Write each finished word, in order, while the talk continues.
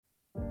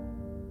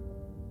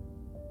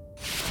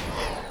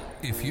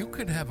If you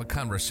could have a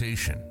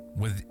conversation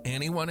with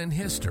anyone in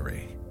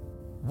history,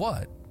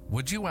 what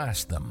would you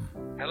ask them?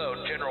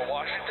 Hello, General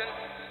Washington.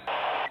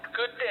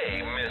 Good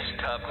day,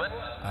 Miss Tubman.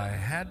 I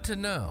had to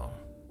know,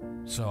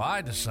 so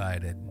I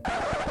decided,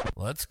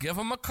 let's give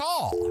them a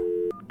call.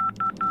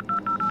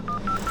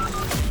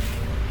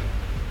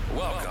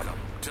 Welcome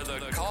to the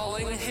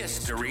Calling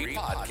History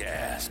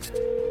Podcast.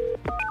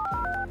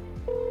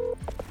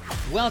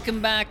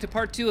 Welcome back to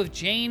part 2 of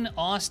Jane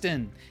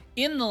Austen.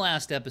 In the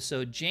last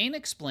episode, Jane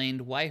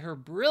explained why her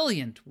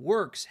brilliant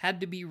works had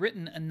to be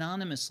written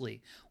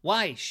anonymously,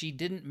 why she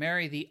didn't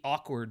marry the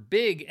awkward,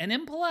 big, and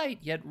impolite,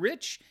 yet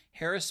rich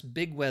Harris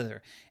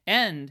Bigweather,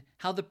 and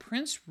how the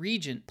Prince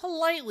Regent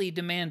politely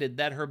demanded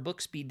that her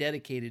books be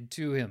dedicated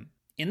to him.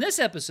 In this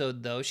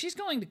episode, though, she's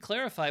going to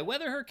clarify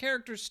whether her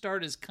characters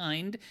start as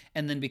kind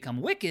and then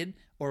become wicked,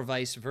 or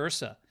vice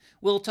versa.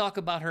 We'll talk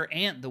about her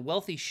aunt, the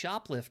wealthy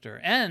shoplifter,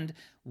 and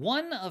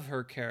one of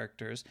her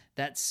characters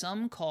that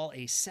some call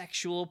a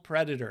sexual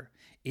predator.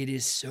 It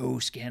is so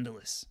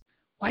scandalous.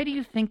 Why do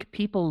you think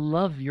people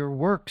love your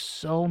work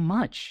so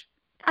much?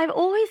 I've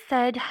always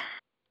said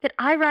that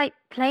I write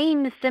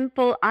plain,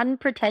 simple,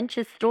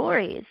 unpretentious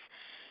stories.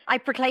 I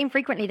proclaim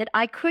frequently that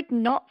I could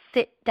not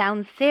sit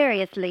down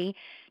seriously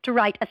to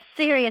write a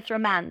serious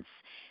romance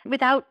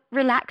without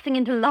relaxing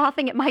into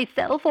laughing at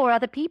myself or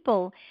other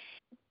people.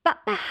 But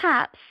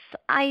perhaps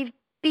I've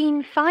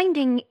been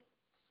finding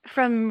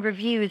from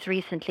reviews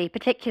recently,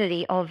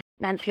 particularly of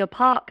Mansfield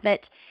Park,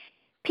 that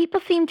people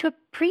seem to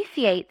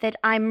appreciate that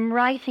I'm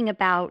writing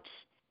about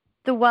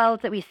the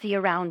world that we see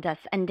around us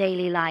and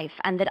daily life,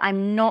 and that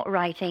I'm not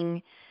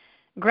writing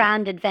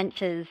grand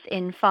adventures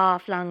in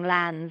far-flung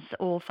lands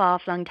or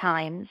far-flung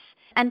times.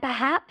 And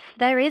perhaps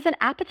there is an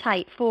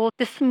appetite for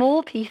the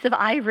small piece of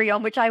ivory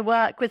on which I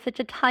work with such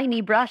a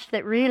tiny brush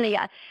that really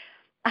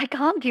I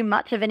can't do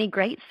much of any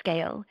great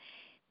scale.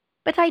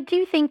 But I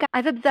do think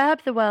I've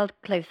observed the world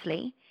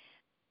closely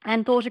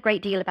and thought a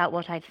great deal about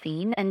what I've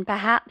seen, and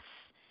perhaps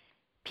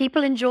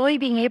people enjoy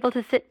being able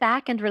to sit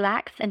back and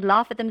relax and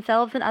laugh at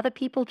themselves and other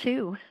people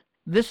too.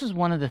 This is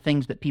one of the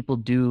things that people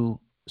do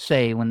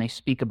say when they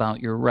speak about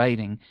your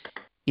writing,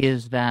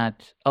 is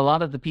that a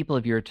lot of the people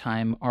of your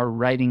time are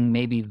writing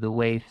maybe the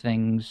way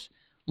things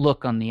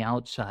look on the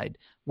outside,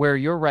 where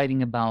you're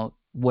writing about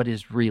what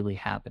is really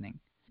happening.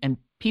 And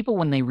people,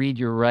 when they read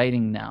your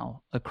writing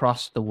now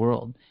across the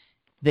world,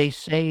 they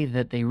say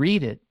that they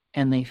read it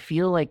and they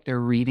feel like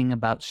they're reading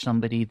about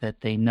somebody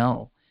that they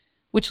know,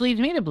 which leads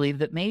me to believe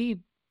that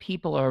maybe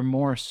people are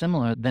more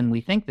similar than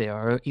we think they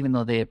are, even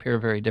though they appear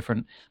very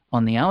different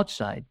on the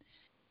outside.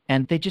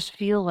 And they just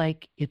feel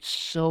like it's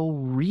so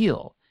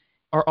real.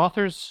 Are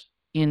authors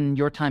in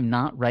your time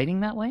not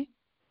writing that way?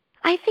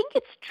 I think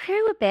it's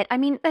true a bit. I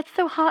mean, that's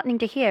so heartening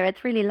to hear.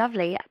 It's really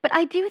lovely. But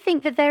I do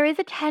think that there is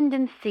a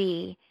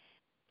tendency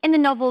in the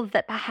novels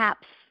that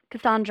perhaps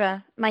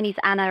Cassandra, my niece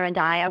Anna, and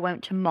I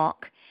wont to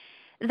mock.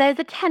 There's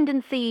a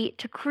tendency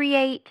to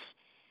create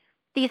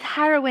these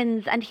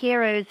heroines and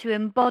heroes who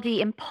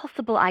embody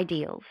impossible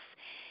ideals.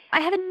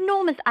 I have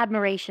enormous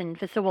admiration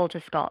for Sir Walter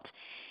Scott,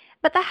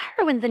 but the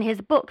heroines in his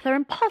books are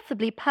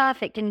impossibly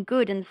perfect and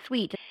good and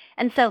sweet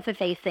and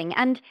self-effacing,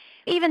 and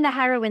even the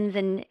heroines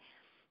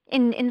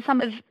in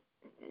some of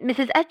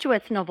Mrs.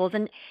 Edgeworth's novels,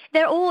 and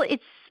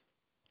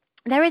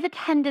there is a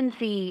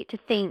tendency to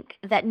think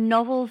that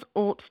novels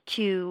ought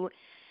to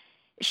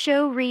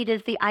show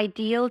readers the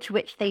ideal to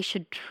which they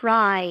should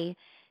try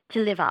to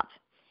live up.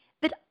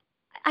 But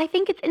I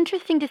think it's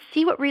interesting to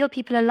see what real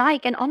people are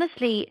like, and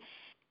honestly,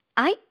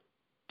 I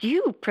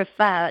do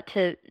prefer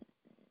to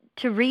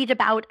read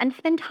about and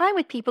spend time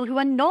with people who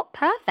are not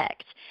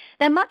perfect.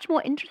 They're much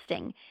more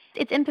interesting.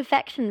 It's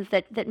imperfections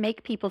that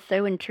make people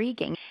so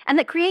intriguing and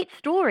that create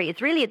stories.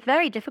 Really, it's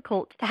very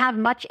difficult to have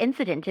much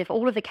incident if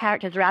all of the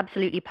characters are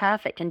absolutely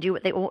perfect and do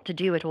what they ought to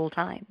do at all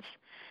times.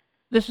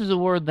 This is a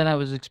word that I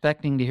was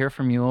expecting to hear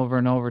from you over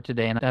and over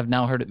today, and I've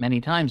now heard it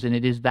many times, and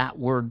it is that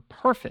word,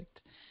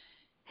 perfect.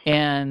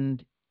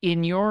 And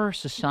in your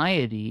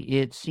society,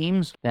 it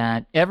seems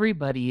that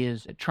everybody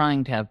is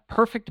trying to have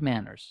perfect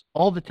manners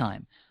all the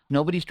time.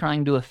 Nobody's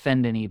trying to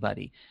offend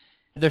anybody.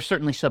 There's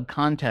certainly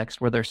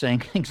subcontext where they're saying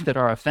things that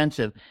are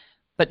offensive,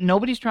 but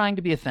nobody's trying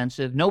to be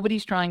offensive.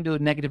 Nobody's trying to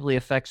negatively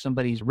affect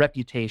somebody's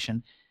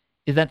reputation.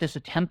 Is that this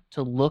attempt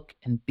to look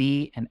and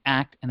be and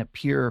act and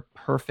appear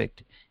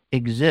perfect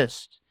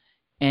exists,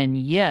 and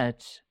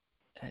yet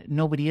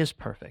nobody is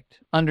perfect.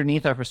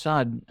 Underneath our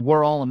facade,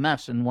 we're all a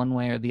mess in one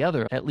way or the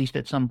other, at least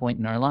at some point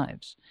in our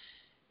lives.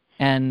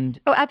 And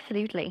oh,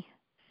 absolutely.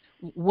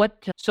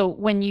 So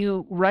when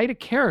you write a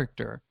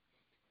character,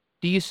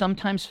 do you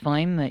sometimes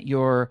find that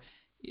you're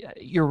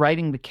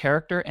writing the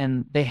character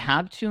and they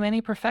have too many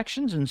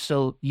perfections, and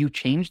so you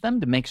change them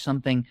to make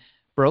something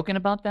broken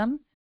about them?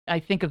 I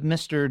think of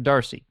Mr.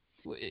 Darcy.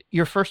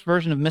 Your first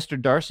version of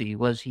Mr. Darcy,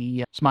 was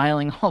he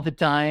smiling all the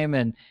time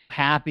and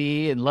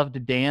happy and loved to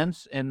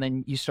dance, and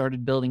then you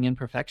started building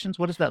imperfections?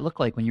 What does that look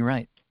like when you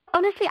write?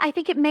 Honestly, I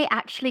think it may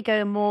actually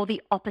go more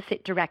the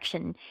opposite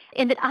direction,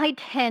 in that I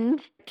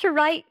tend to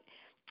write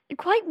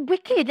quite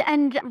wicked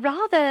and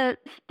rather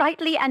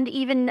sprightly, and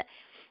even,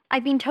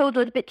 I've been told,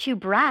 a bit too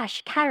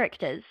brash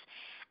characters.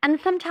 And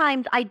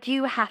sometimes I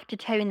do have to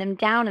tone them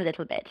down a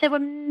little bit. There were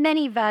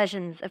many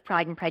versions of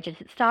Pride and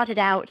Prejudice. It started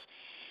out,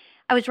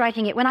 I was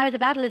writing it when I was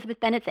about Elizabeth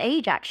Bennet's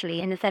age,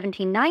 actually, in the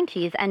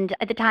 1790s, and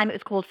at the time it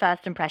was called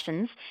First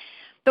Impressions.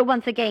 But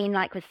once again,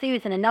 like with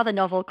Susan, another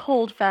novel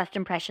called First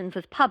Impressions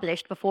was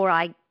published before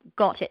I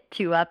got it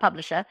to a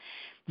publisher.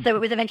 So it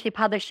was eventually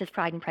published as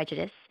Pride and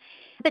Prejudice.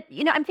 But,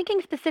 I'm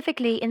thinking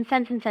specifically in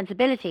Sense and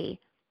Sensibility.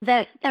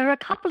 There are a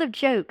couple of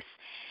jokes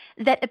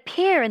that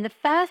appear in the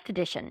first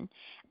edition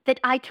that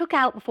I took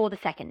out before the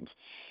second,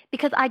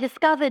 because I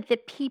discovered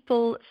that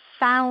people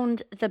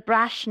found the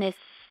brashness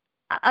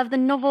of the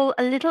novel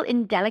a little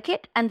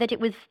indelicate, and that it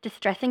was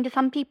distressing to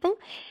some people.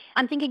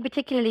 I'm thinking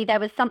particularly there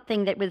was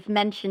something that was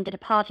mentioned at a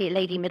party at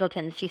Lady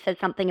Middleton's. She said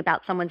something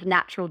about someone's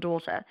natural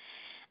daughter.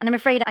 And I'm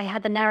afraid I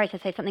had the narrator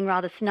say something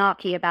rather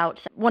snarky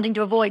about wanting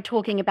to avoid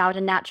talking about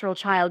a natural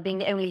child being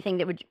the only thing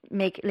that would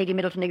make Lady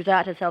Middleton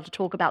exert herself to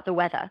talk about the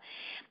weather.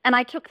 And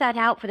I took that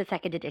out for the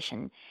second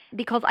edition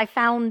because I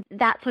found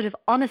that sort of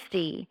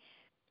honesty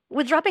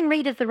was rubbing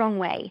readers the wrong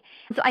way.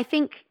 So I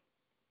think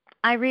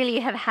I really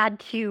have had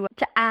to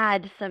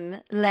add some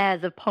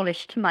layers of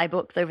polish to my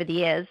books over the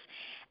years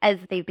as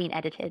they've been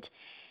edited.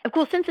 Of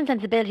course, Sense and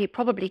Sensibility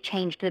probably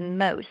changed the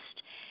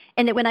most,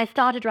 in that when I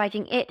started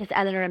writing it as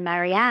Eleanor and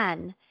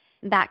Marianne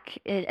back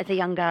as a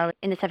young girl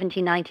in the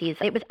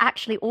 1790s, it was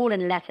actually all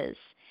in letters.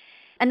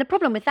 And the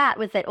problem with that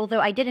was that although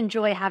I did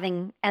enjoy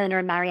having Eleanor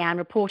and Marianne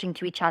reporting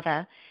to each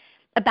other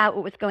about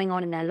what was going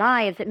on in their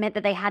lives, it meant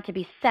that they had to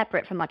be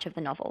separate for much of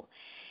the novel.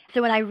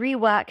 So when I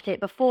reworked it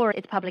before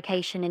its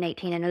publication in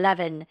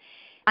 1811,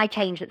 I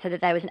changed it so that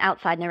there was an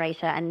outside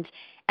narrator and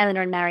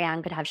Eleanor and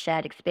Marianne could have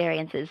shared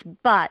experiences.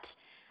 But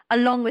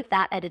along with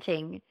that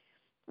editing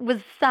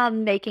was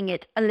some making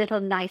it a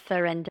little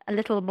nicer and a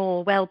little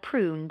more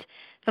well-pruned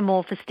for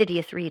more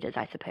fastidious readers,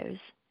 I suppose.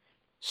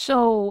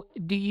 So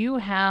do you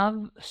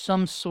have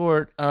some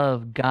sort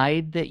of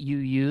guide that you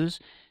use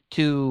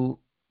to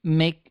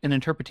make an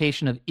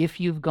interpretation of if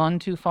you've gone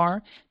too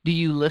far? Do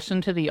you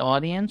listen to the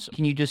audience?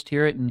 Can you just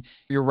hear it and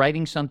you're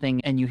writing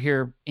something and you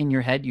hear in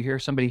your head, you hear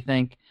somebody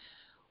think,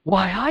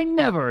 why, I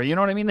never, you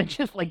know what I mean? They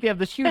just like, they have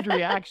this huge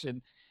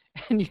reaction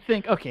and you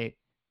think, okay,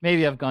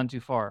 maybe I've gone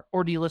too far.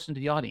 Or do you listen to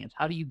the audience?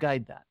 How do you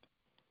guide that?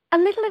 A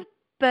little of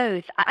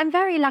both. I'm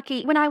very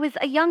lucky. When I was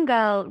a young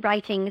girl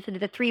writing sort of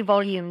the 3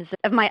 volumes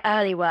of my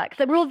early works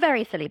that were all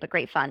very silly but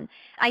great fun,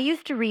 I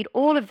used to read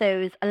all of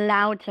those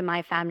aloud to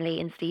my family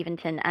in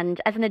Steventon.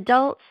 And as an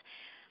adult,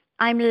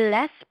 I'm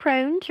less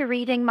prone to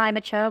reading my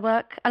mature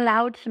work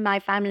aloud to my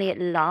family at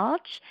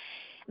large.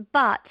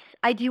 But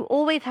I do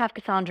always have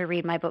Cassandra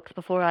read my books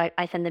before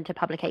I send them to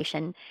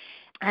publication.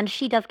 And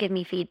she does give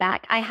me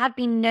feedback. I have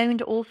been known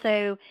to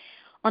also,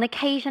 on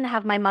occasion,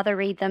 have my mother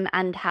read them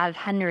and have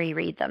Henry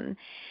read them.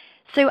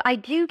 So I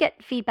do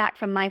get feedback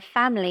from my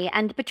family,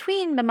 and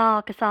between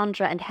Mama,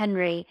 Cassandra, and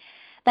Henry,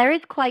 there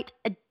is quite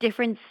a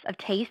difference of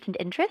taste and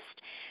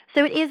interest.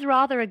 So it is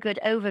rather a good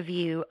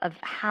overview of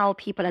how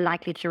people are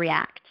likely to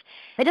react.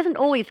 It doesn't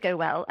always go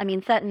well. I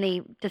mean,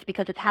 certainly just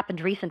because it's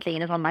happened recently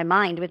and is on my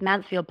mind with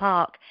Mansfield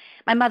Park,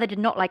 my mother did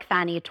not like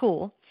Fanny at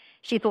all.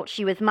 She thought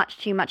she was much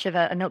too much of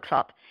a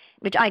milksop,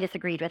 which I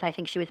disagreed with. I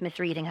think she was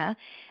misreading her.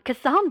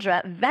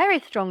 Cassandra very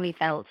strongly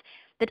felt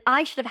that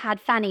I should have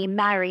had Fanny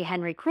marry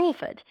Henry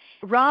Crawford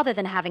rather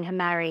than having her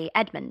marry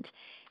Edmund.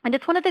 And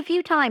it's one of the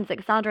few times that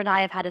Cassandra and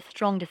I have had a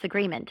strong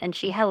disagreement, and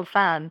she held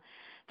firm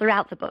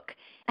throughout the book.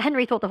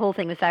 Henry thought the whole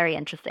thing was very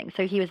interesting,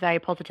 so he was very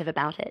positive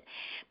about it.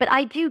 But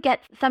I do get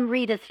some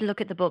readers to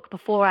look at the book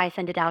before I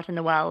send it out in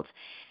the world.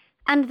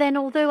 And then,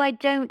 although I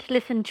don't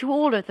listen to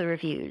all of the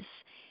reviews,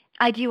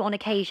 I do on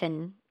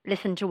occasion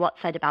listen to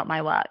what's said about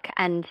my work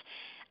and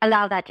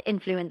allow that to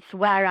influence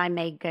where I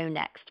may go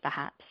next,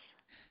 perhaps.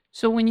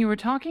 So when you were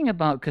talking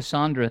about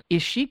Cassandra,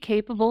 is she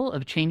capable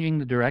of changing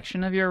the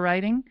direction of your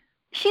writing?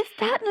 She's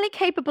certainly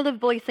capable of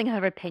voicing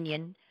her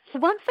opinion.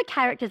 Once the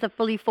characters are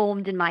fully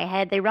formed in my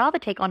head, they rather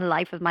take on a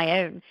life of my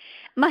own.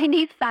 My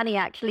niece Fanny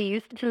actually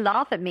used to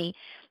laugh at me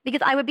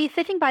because I would be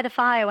sitting by the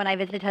fire when I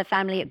visited her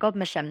family at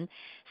Godmersham,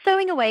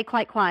 sewing away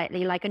quite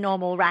quietly like a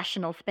normal,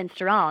 rational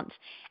spinster aunt.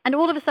 And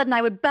all of a sudden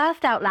I would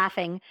burst out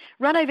laughing,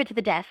 run over to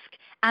the desk,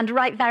 and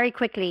write very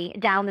quickly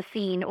down the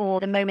scene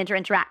or the moment or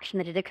interaction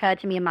that had occurred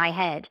to me in my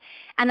head.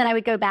 And then I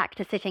would go back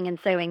to sitting and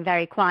sewing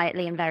very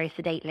quietly and very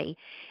sedately.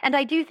 And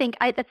I do think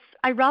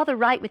I rather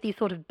write with these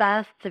sort of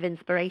bursts of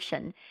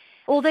inspiration.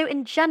 Although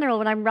in general,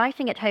 when I'm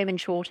writing at home in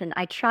Chawton,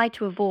 I try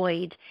to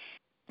avoid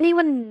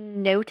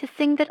anyone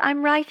noticing that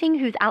I'm writing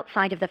who's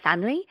outside of the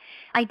family.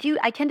 I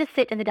tend to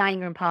sit in the dining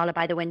room parlour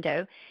by the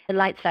window. The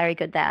light's very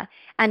good there.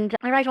 And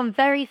I write on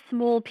very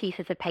small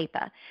pieces of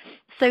paper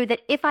so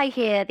that if I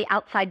hear the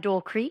outside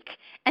door creak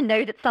and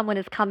know that someone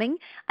is coming,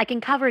 I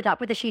can cover it up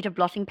with a sheet of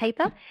blotting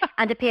paper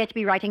and appear to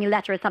be writing a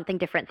letter or something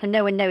different so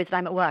no one knows that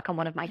I'm at work on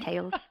one of my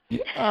tales.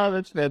 Oh,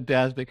 that's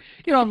fantastic.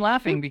 I'm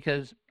laughing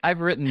because I've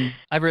written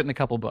a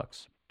couple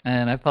books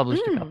and I've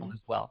published a couple as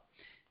well.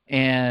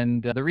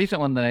 And the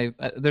recent one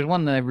that there's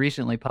one that I've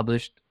recently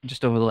published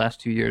just over the last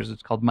 2 years.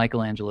 It's called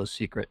Michelangelo's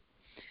Secret.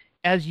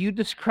 As you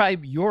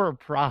describe your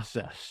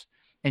process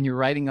and you're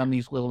writing on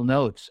these little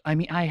notes, I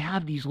mean, I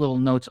have these little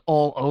notes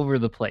all over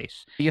the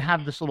place. You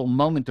have this little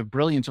moment of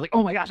brilliance. You're like,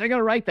 oh my gosh, I got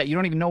to write that. You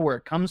don't even know where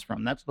it comes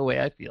from. That's the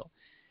way I feel.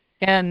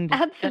 And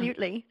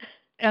Absolutely.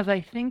 as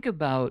I think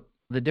about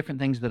the different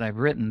things that I've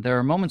written, there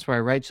are moments where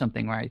I write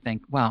something where I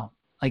think, wow,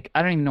 like,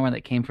 I don't even know where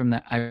that came from.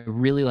 That I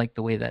really like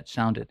the way that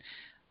sounded.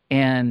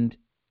 And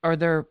are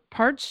there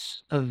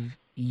parts of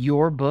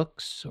your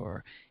books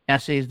or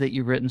essays that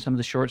you've written, some of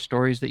the short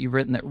stories that you've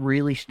written that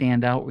really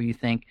stand out where you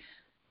think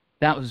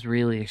that was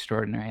really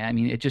extraordinary? I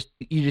mean, you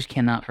just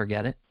cannot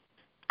forget it.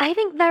 I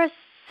think there are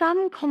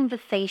some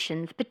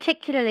conversations,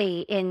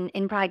 particularly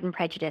in Pride and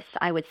Prejudice,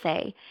 I would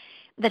say,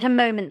 that are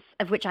moments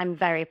of which I'm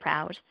very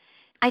proud.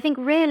 I think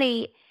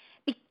really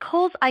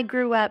because I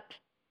grew up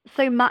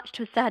so much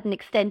to a certain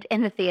extent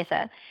in the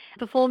theatre,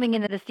 performing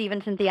in the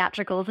Stevenson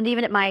theatricals, and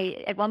even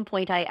at one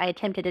point I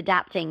attempted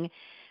adapting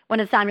one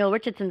of Samuel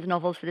Richardson's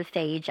novels for the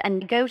stage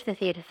and go to the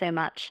theatre so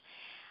much.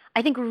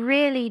 I think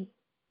really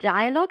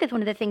dialogue is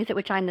one of the things at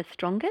which I'm the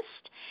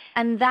strongest,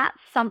 and that's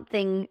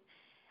something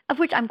of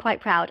which I'm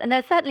quite proud. And there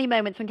are certainly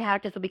moments when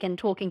characters will begin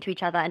talking to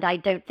each other, and I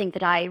don't think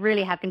that I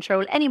really have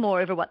control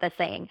anymore over what they're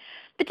saying.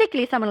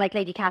 Particularly someone like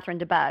Lady Catherine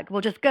de Bourgh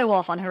will just go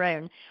off on her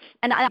own,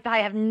 and I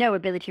have no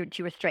ability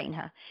to restrain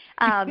her.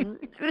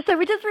 So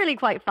which is really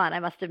quite fun, I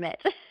must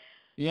admit.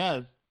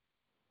 Yeah.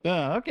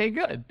 Okay,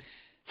 good.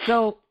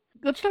 So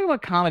let's talk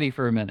about comedy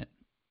for a minute.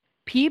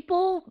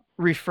 People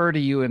refer to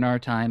you in our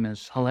time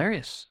as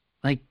hilarious,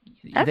 like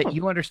that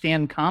you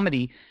understand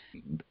comedy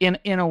in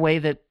a way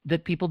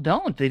that people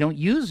don't. They don't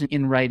use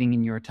in writing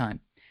in your time.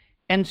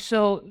 And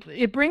so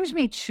it brings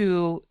me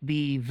to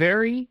the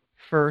very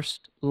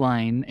first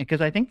line,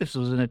 because I think this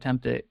was an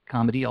attempt at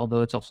comedy,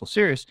 although it's also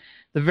serious.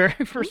 The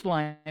very first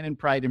line in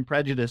Pride and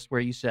Prejudice,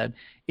 where you said,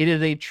 "It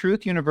is a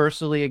truth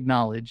universally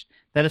acknowledged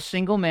that a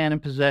single man in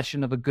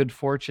possession of a good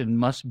fortune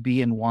must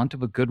be in want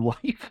of a good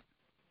wife."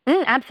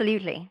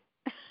 Absolutely.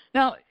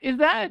 Now,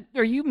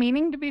 are you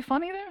meaning to be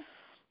funny there?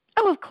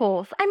 Oh, of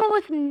course. I'm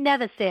almost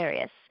never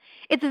serious.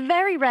 It's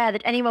very rare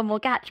that anyone will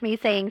catch me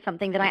saying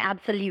something that I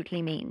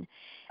absolutely mean.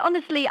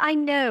 Honestly, I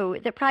know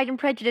that Pride and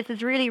Prejudice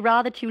is really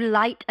rather too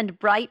light and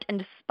bright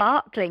and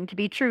sparkling to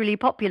be truly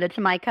popular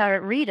to my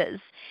current readers.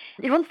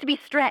 It wants to be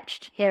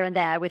stretched here and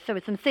there with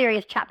some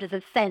serious chapters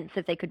of sense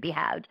if they could be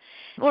had,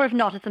 or if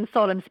not, some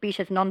solemn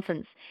specious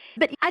nonsense.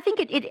 But I think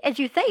it, as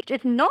you say,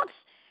 it's not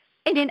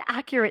an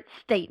inaccurate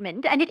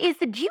statement, and it is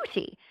the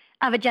duty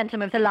of a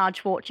gentleman with a large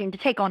fortune to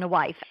take on a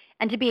wife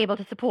and to be able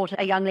to support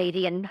a young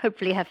lady and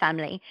hopefully her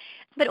family.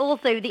 But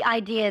also the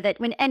idea that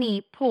when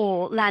any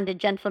poor landed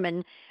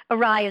gentleman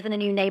arrives in a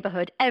new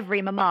neighborhood,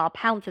 every mamma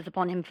pounces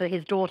upon him for her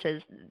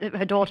daughters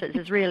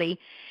is really,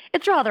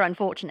 it's rather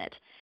unfortunate.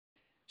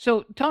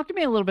 So talk to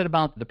me a little bit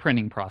about the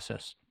printing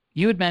process.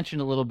 You had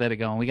mentioned a little bit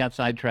ago, and we got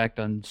sidetracked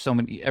on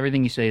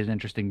everything you say is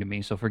interesting to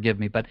me, so forgive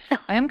me, but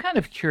I am kind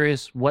of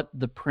curious what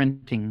the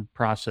printing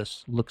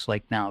process looks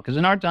like now. Because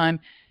in our time,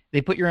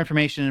 they put your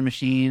information in a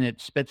machine,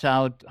 it spits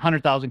out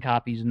 100,000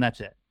 copies, and that's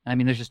it. I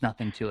mean, there's just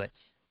nothing to it.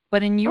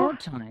 But in your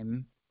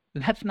time,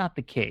 that's not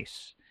the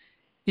case.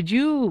 Did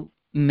you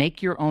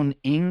make your own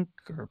ink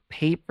or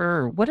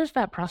paper? Or what does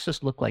that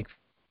process look like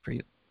for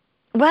you?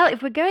 Well,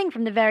 if we're going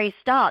from the very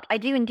start, I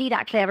do indeed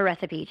actually have a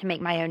recipe to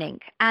make my own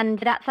ink. And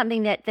that's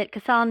something that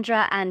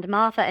Cassandra and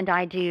Martha and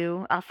I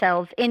do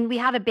ourselves. We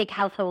have a big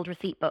household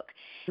receipt book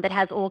that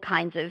has all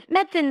kinds of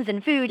medicines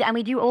and food, and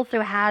we do also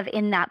have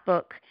in that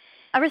book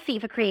a receipt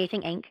for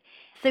creating ink.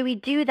 So we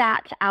do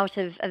that out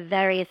of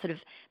various sort of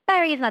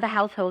berries and other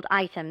household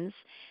items.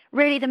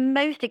 Really, the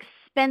most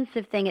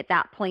expensive thing at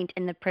that point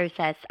in the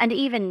process, and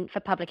even for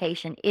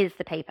publication, is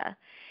the paper.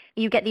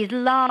 You get these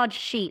large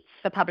sheets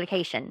for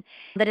publication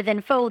that are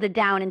then folded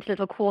down into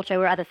little quarto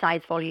or other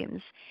size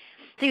volumes.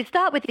 So you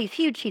start with these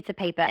huge sheets of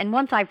paper, and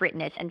once I've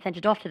written it and sent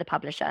it off to the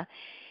publisher,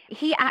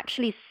 he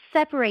actually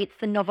separates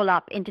the novel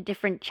up into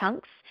different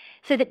chunks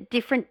so that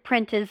different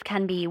printers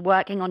can be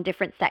working on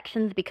different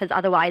sections, because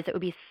otherwise it would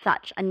be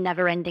such a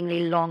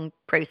never-endingly long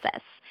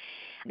process.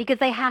 Because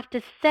they have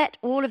to set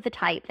all of the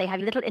type. They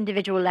have little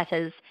individual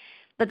letters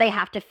that they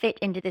have to fit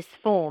into this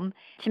form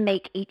to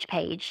make each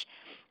page.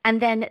 And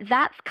then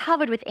that's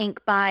covered with ink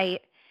by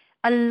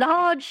a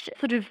large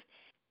sort of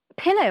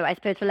pillow, I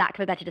suppose, for lack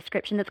of a better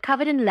description, that's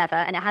covered in leather,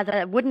 and it has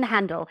a wooden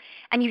handle.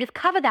 And you just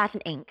cover that in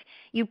ink.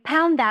 You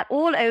pound that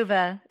all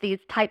over these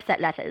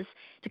typeset letters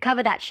to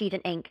cover that sheet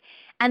in ink.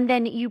 And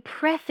then you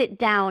press it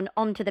down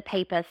onto the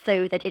paper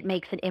so that it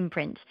makes an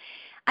imprint.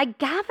 I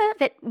gather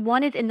that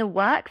one is in the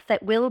works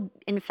that will,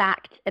 in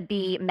fact,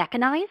 be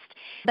mechanized,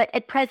 but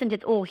at present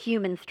it's all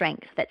human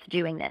strength that's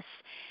doing this.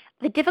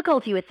 The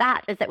difficulty with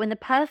that is that when the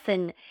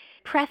person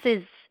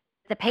presses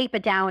the paper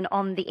down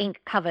on the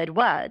ink-covered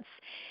words,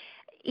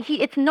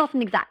 it's not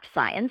an exact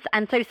science,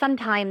 and so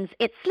sometimes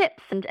it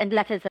slips and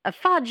letters are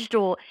fudged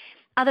or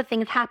other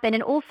things happen,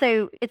 and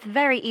also it's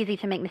very easy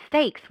to make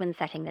mistakes when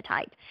setting the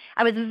type.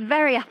 I was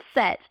very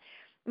upset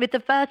with the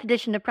first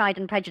edition of Pride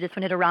and Prejudice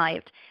when it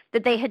arrived,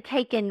 that they had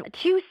taken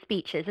two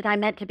speeches that I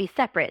meant to be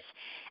separate,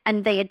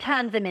 and they had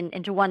turned them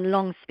into one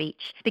long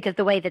speech because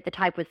the way that the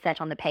type was set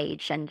on the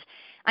page. And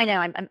I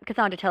know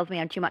Cassandra tells me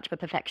I'm too much of a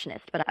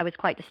perfectionist, but I was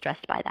quite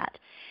distressed by that.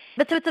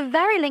 But so it's a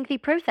very lengthy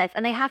process,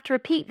 and they have to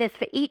repeat this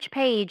for each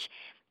page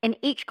in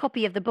each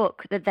copy of the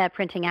book that they're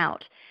printing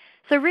out.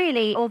 So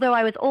really, although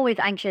I was always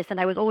anxious and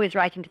I was always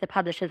writing to the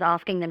publishers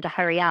asking them to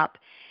hurry up,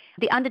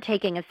 the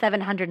undertaking of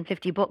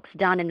 750 books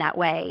done in that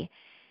way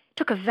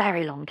took a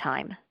very long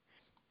time.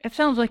 It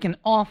sounds like an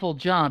awful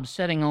job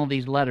setting all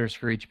these letters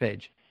for each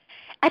page.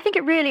 I think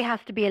it really has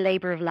to be a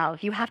labor of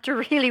love. You have to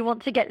really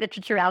want to get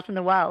literature out in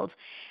the world,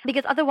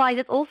 because otherwise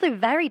it's also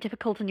very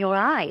difficult in your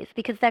eyes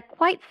because they're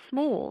quite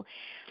small.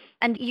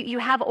 And you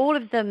have all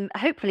of them,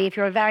 hopefully, if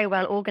you're a very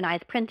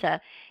well-organized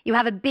printer, you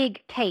have a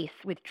big case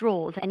with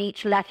drawers, and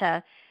each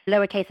letter,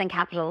 lowercase and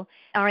capital,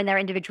 are in their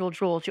individual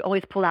drawers. You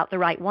always pull out the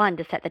right one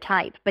to set the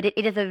type. But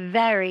it is a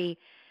very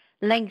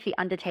lengthy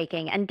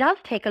undertaking and does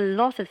take a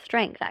lot of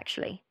strength,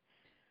 actually.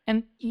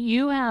 And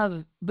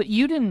but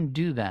you didn't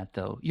do that,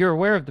 though. You're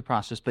aware of the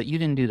process, but you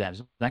didn't do that.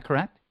 Is that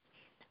correct?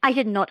 I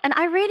did not. And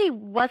I really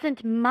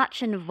wasn't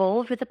much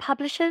involved with the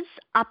publishers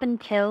up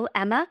until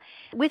Emma.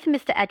 With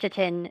Mr.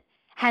 Edgerton,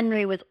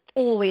 Henry was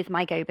always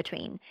my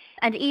go-between.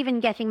 And even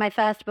getting my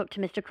first book to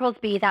Mr.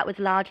 Crosby, that was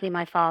largely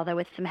my father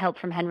with some help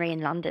from Henry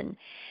in London.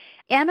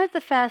 Emma's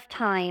the first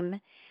time,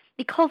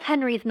 because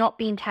Henry's not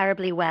been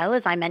terribly well,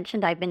 as I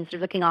mentioned, I've been sort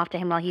of looking after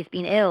him while he's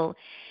been ill,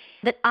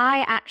 that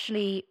I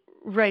actually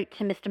wrote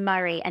to Mr.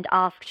 Murray and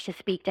asked to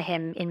speak to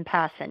him in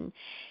person.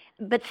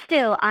 But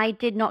still, I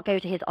did not go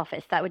to his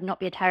office. That would not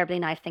be a terribly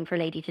nice thing for a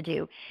lady to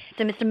do.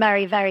 So Mr.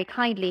 Murray very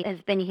kindly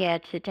has been here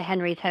to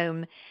Henry's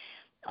home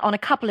on a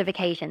couple of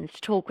occasions to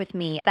talk with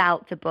me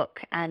about the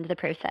book and the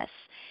process.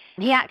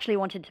 He actually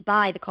wanted to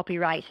buy the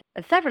copyright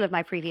of several of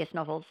my previous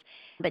novels,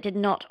 but did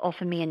not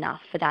offer me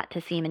enough for that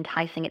to seem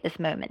enticing at this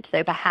moment,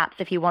 though perhaps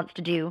if he wants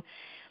to do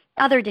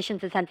other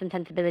editions of Sense and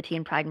Sensibility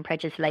and Pride and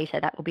Prejudice later,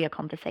 that will be a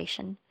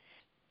conversation.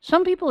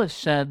 Some people have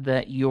said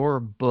that your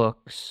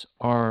books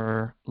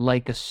are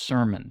like a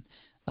sermon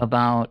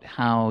about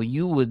how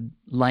you would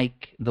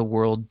like the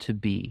world to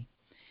be.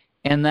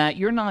 And that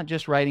you're not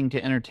just writing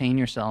to entertain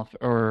yourself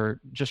or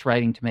just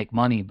writing to make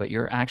money, but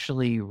you're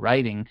actually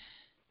writing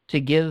to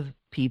give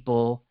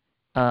people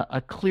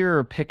a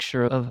clearer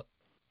picture of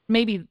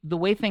maybe the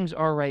way things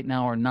are right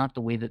now are not the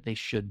way that they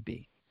should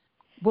be.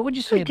 What would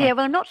you say about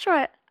Well, I'm not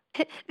sure.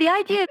 The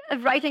idea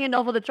of writing a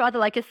novel that's rather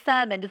like a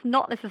sermon does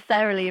not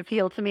necessarily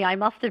appeal to me, I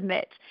must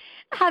admit.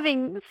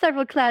 Having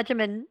several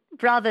clergymen,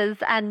 brothers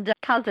and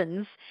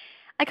cousins,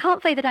 I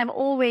can't say that I'm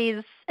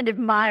always an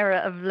admirer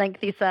of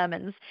lengthy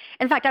sermons.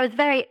 In fact, I was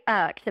very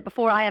irked that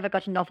before I ever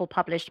got a novel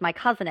published, my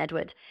cousin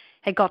Edward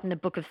had gotten a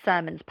book of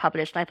sermons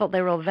published, and I thought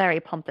they were all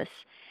very pompous.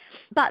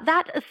 But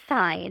that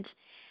aside,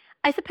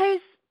 I suppose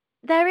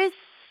there is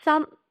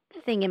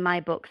something in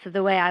my books of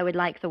the way I would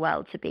like the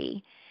world to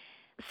be.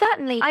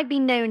 Certainly, I've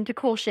been known to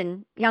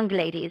caution young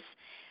ladies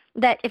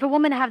that if a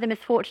woman have the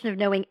misfortune of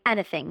knowing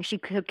anything, she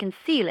could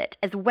conceal it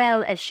as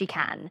well as she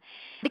can.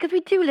 Because we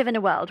do live in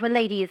a world where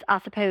ladies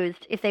are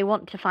supposed, if they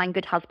want to find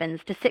good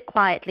husbands, to sit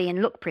quietly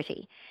and look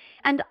pretty.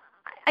 And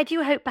I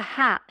do hope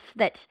perhaps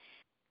that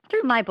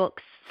through my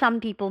books,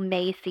 some people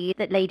may see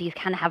that ladies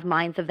can have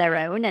minds of their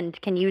own and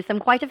can use them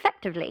quite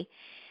effectively.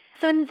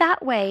 So in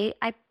that way,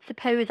 I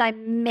suppose I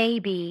may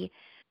be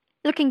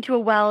looking to a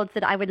world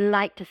that I would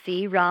like to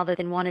see rather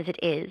than one as it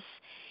is.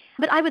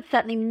 But I would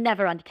certainly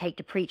never undertake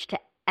to preach to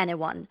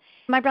anyone.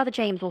 My brother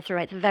James also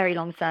writes very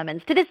long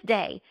sermons. To this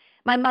day,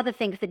 my mother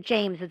thinks that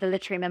James is a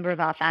literary member of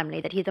our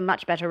family, that he's a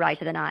much better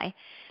writer than I,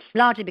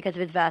 largely because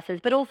of his verses,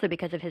 but also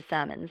because of his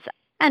sermons.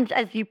 And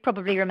as you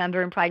probably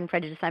remember in Pride and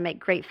Prejudice, I make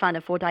great fun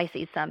of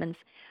Fordyce's sermons.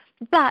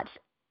 But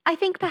I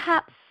think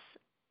perhaps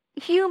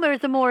humor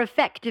is a more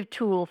effective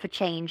tool for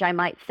change, I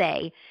might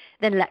say,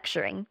 than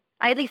lecturing.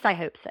 At least I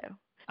hope so.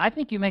 I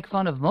think you make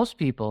fun of most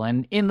people,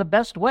 and in the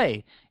best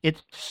way.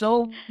 It's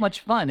so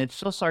much fun. It's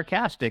so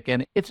sarcastic,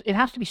 and it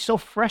has to be so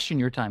fresh in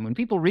your time. When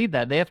people read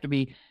that, they have to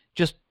be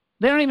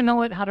they don't even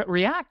know how to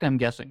react, I'm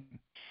guessing.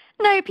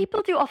 No,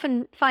 people do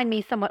often find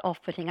me somewhat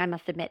off-putting, I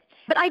must admit.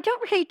 But I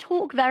don't really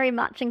talk very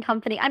much in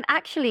company. I'm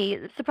actually,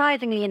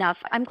 surprisingly enough,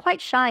 I'm quite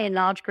shy in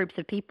large groups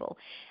of people.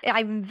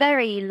 I'm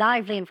very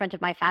lively in front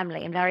of my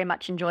family and very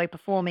much enjoy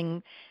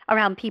performing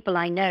around people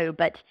I know,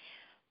 but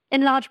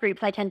in large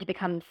groups, I tend to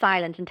become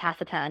silent and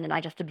taciturn, and I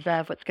just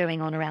observe what's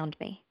going on around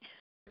me.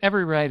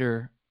 Every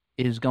writer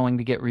is going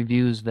to get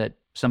reviews that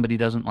somebody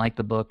doesn't like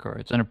the book or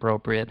it's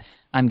inappropriate.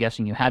 I'm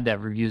guessing you had to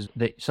have reviews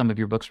that some of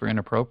your books were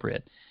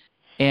inappropriate.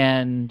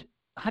 And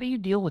how do you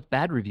deal with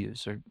bad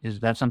reviews, or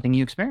is that something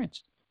you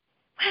experienced?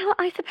 Well,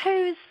 I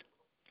suppose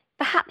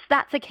perhaps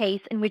that's a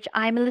case in which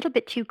I'm a little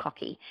bit too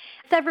cocky.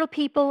 Several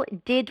people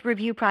did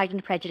review Pride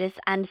and Prejudice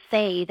and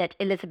say that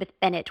Elizabeth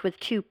Bennet was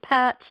too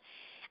pert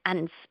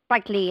and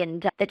sprightly,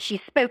 and that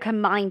she spoke her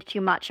mind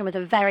too much and was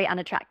a very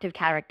unattractive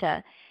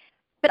character.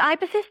 But I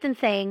persist in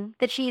saying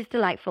that she is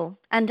delightful,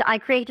 and I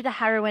created a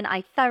heroine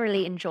I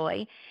thoroughly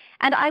enjoy,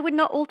 And I would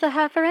not alter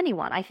her for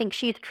anyone. I think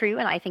she's true,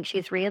 and I think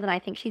she's real, and I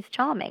think she's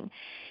charming.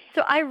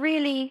 So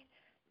I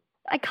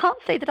can't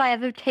say that I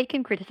have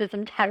taken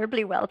criticism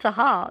terribly well to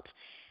heart.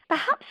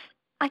 Perhaps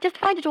I just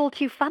find it all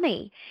too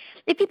funny.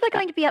 If people are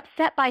going to be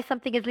upset by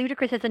something as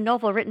ludicrous as a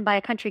novel written by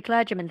a country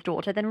clergyman's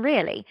daughter, then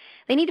really,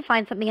 they need to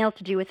find something else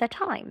to do with their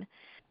time.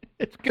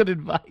 It's good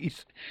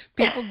advice.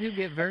 People do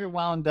get very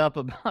wound up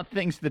about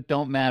things that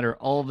don't matter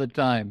all the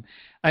time.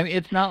 I mean,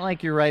 it's not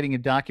like you're writing a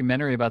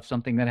documentary about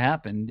something that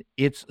happened.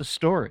 It's a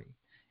story.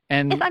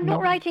 And Yes, I'm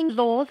not writing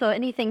laws or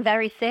anything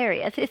very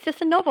serious. It's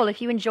just a novel.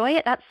 If you enjoy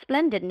it, that's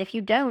splendid. And if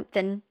you don't,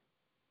 then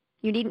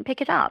you needn't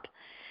pick it up.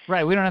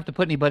 Right, we don't have to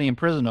put anybody in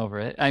prison over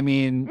it. I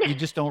mean, you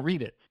just don't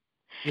read it.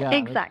 Yeah.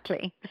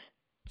 Exactly.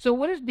 So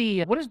what is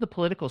the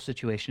political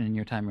situation in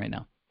your time right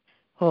now?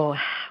 Oh,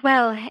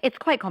 well, it's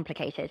quite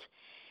complicated.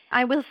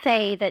 I will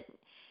say that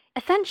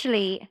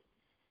essentially,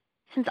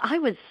 since I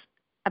was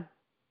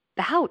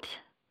about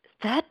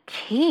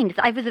 13,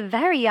 I was a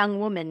very young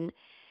woman,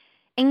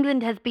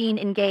 England has been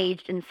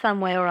engaged in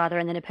some way or other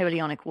in the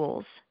Napoleonic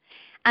Wars.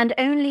 And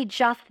only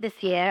just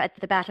this year, at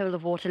the Battle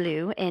of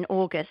Waterloo in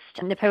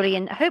August,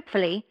 Napoleon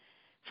hopefully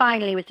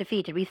finally was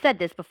defeated. We said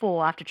this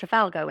before after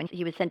Trafalgar when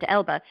he was sent to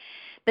Elba.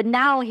 But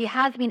now he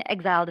has been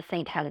exiled to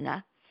St.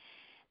 Helena.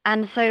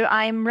 And so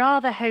I'm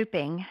rather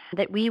hoping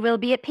that we will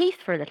be at peace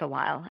for a little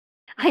while.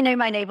 I know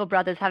my naval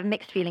brothers have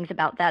mixed feelings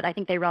about that. I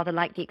think they rather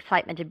like the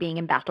excitement of being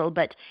in battle,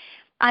 but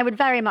I would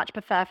very much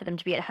prefer for them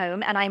to be at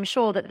home, and I'm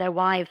sure that their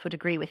wives would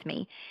agree with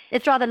me.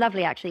 It's rather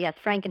lovely, actually. Yes,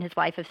 Frank and his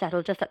wife have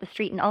settled just up the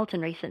street in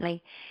Alton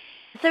recently.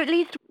 So at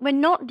least we're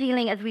not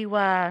dealing as we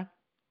were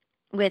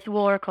with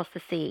war across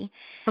the sea.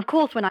 Of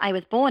course, when I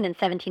was born in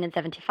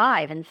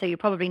 1775, and so you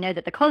probably know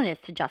that the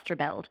colonists had just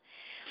rebelled.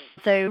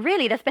 So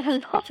really, there's been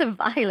a lot of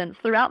violence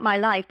throughout my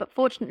life, but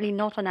fortunately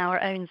not on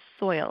our own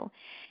soil.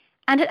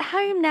 And at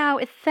home now,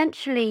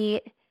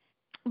 essentially,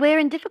 we're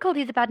in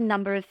difficulties about a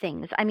number of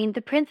things. I mean,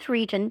 the Prince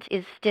Regent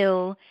is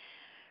still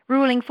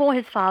ruling for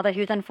his father,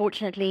 who's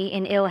unfortunately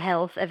in ill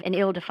health of an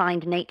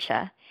ill-defined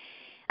nature.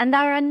 And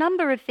there are a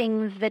number of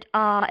things that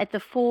are at the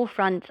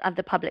forefront of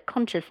the public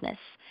consciousness.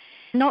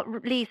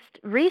 Not least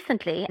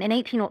recently, in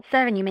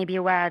 1807, you may be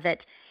aware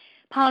that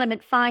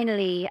Parliament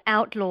finally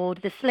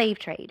outlawed the slave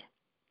trade.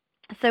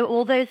 So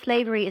although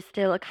slavery is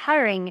still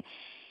occurring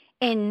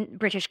in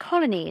British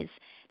colonies,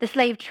 the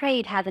slave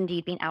trade has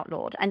indeed been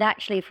outlawed. And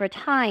actually, for a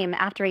time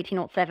after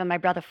 1807, my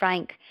brother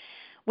Frank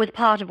was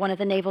part of one of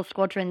the naval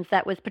squadrons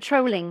that was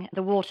patrolling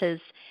the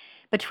waters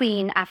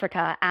between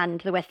Africa and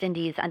the West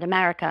Indies and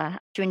America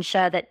to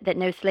ensure that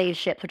no slave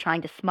ships were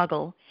trying to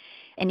smuggle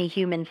any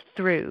humans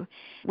through,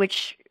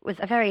 which was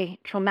a very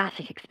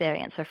traumatic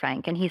experience for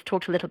Frank. And he's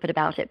talked a little bit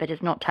about it, but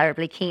is not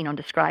terribly keen on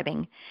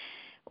describing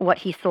what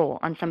he saw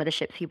on some of the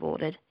ships he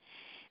boarded.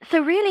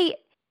 So really,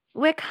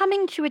 we're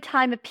coming to a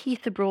time of peace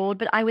abroad,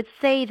 but I would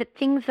say that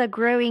things are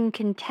growing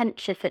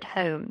contentious at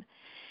home.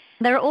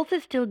 There are also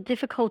still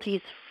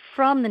difficulties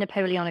from the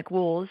Napoleonic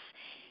Wars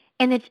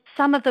in that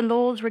some of the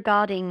laws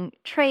regarding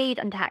trade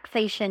and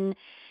taxation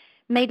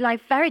made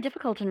life very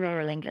difficult in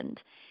rural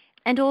England.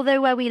 And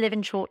although where we live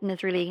in Chawton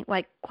is really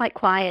quite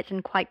quiet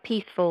and quite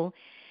peaceful,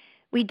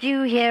 we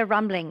do hear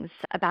rumblings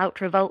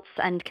about revolts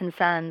and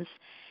concerns.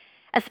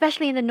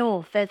 Especially in the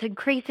north, there's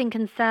increasing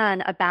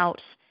concern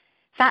about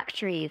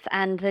factories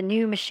and the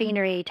new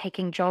machinery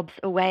taking jobs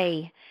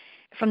away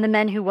from the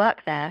men who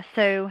work there.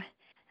 So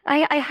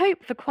I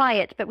hope for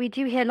quiet, but we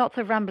do hear lots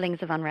of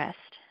rumblings of unrest.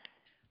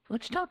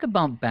 Let's talk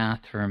about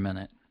Bath for a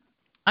minute.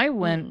 I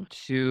went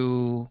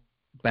to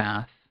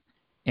Bath,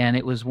 and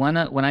it was when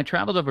I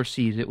traveled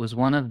overseas, it was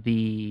one of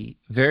the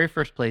very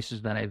first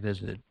places that I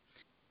visited.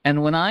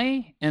 And when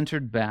I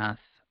entered Bath,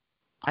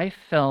 I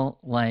felt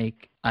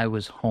like I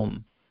was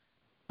home.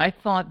 I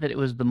thought that it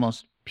was the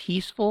most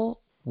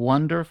peaceful,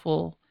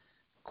 wonderful,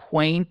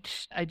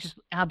 quaint. I just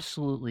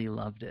absolutely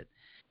loved it.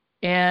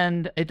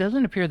 And it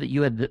doesn't appear that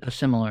you had a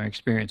similar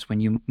experience when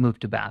you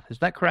moved to Bath. Is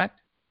that correct?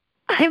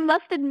 I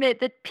must admit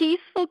that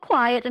peaceful,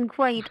 quiet, and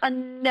quaint are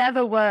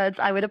never words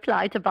I would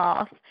apply to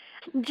Bath.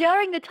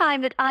 During the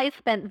time that I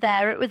spent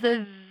there, it was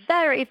a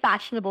very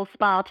fashionable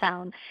spa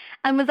town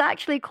and was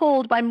actually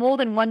called by more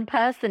than one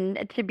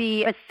person to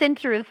be a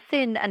center of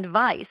sin and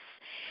vice.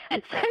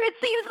 And so it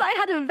seems I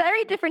had a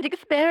very different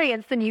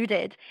experience than you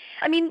did.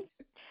 I mean,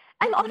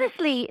 and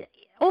honestly,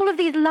 all of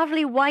these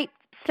lovely white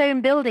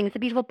stone buildings, the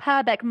beautiful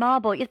Purbeck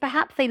marble, yes,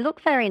 perhaps they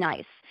look very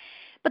nice.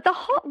 But the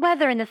hot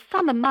weather in the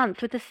summer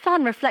months with the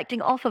sun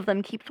reflecting off of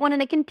them keeps one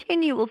in a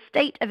continual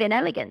state of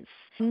inelegance.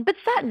 But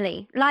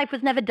certainly, life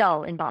was never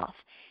dull in Bath.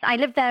 I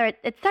lived there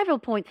at several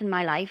points in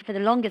my life for the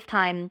longest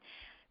time,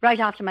 right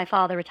after my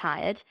father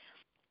retired.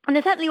 And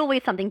there's certainly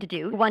always something to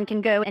do. One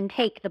can go and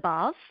take the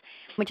baths,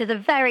 which is a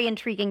very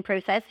intriguing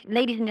process.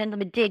 Ladies and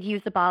gentlemen did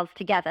use the baths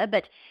together,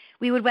 but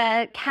we would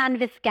wear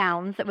canvas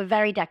gowns that were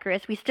very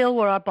decorous. We still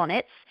wore our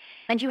bonnets.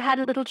 And you had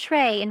a little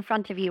tray in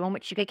front of you on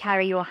which you could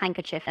carry your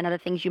handkerchief and other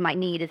things you might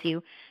need as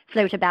you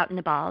float about in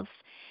the baths.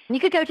 And you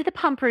could go to the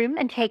pump room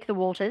and take the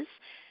waters,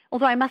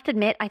 although I must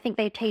admit I think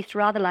they taste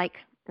rather like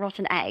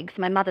rotten eggs.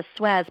 My mother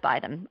swears by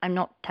them. I'm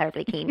not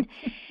terribly keen.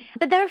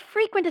 But there are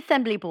frequent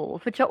assembly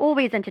balls, which are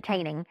always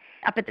entertaining,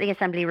 up at the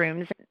assembly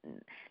rooms.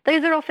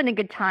 Those are often a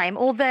good time,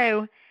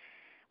 although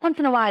once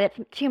in a while it's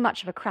too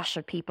much of a crush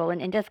of people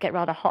and does get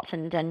rather hot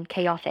and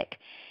chaotic.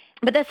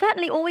 But there's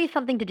certainly always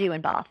something to do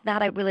in Bath,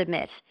 that I will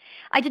admit.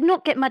 I did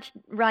not get much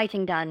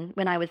writing done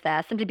when I was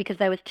there, simply because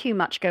there was too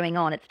much going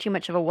on. It's too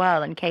much of a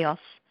whirl and chaos.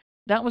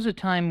 That was a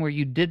time where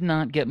you did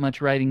not get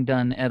much writing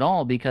done at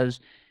all because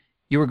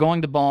you were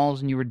going to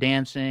balls and you were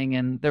dancing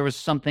and there was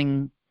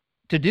something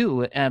to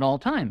do at all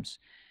times.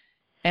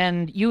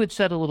 And you had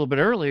said a little bit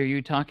earlier, you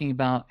were talking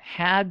about,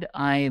 had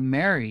I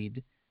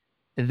married,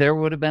 there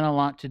would have been a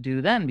lot to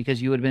do then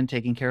because you would have been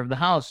taking care of the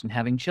house and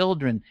having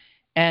children.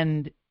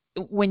 And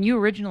when you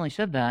originally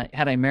said that,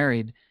 had I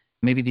married,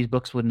 maybe these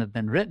books wouldn't have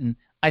been written,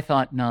 I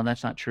thought, no,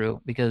 that's not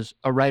true because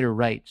a writer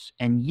writes.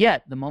 And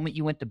yet, the moment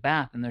you went to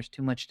Bath and there's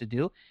too much to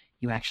do,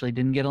 you actually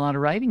didn't get a lot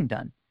of writing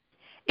done.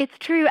 It's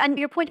true. And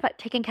your point about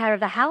taking care of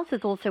the house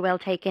is also well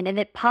taken. And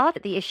that part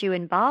of the issue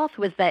in Bath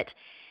was that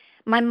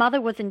my mother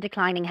was in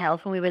declining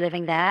health when we were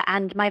living there,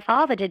 and my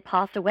father did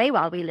pass away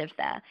while we lived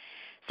there.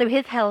 So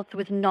his health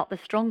was not the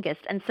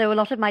strongest. And so a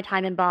lot of my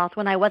time in Bath,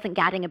 when I wasn't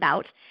gadding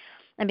about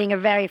and being a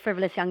very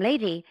frivolous young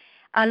lady,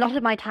 a lot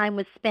of my time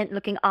was spent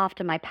looking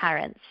after my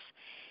parents.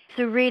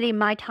 So really,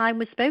 my time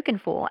was spoken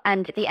for.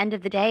 And at the end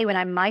of the day, when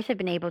I might have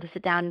been able to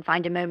sit down and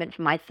find a moment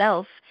for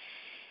myself,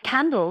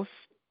 candles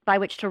by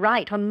which to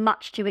write were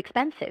much too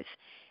expensive.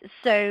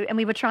 And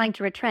we were trying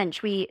to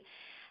retrench. We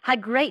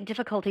had great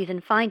difficulties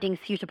in finding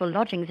suitable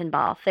lodgings in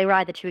Bath. They were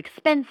either too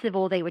expensive,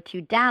 or they were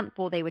too damp,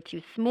 or they were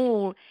too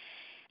small.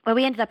 Well,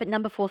 we ended up at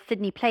number 4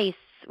 Sydney Place,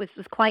 which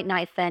was quite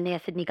nice there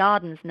near Sydney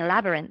Gardens and the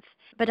Labyrinth.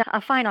 But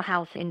our final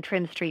house in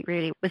Trim Street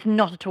really was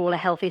not at all a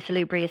healthy,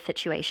 salubrious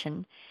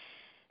situation.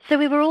 So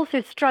we were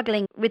also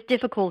struggling with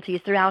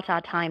difficulties throughout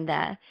our time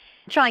there,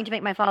 trying to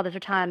make my father's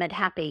retirement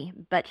happy,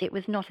 but it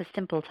was not a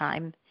simple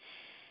time.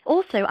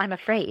 Also, I'm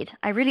afraid,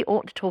 I really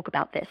ought to talk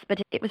about this,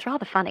 but it was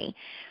rather funny.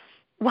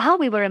 While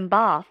we were in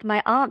Bath,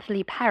 my Aunt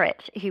Lee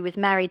Parrott, who was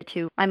married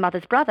to my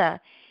mother's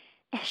brother,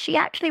 she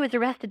actually was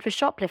arrested for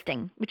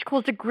shoplifting, which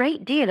caused a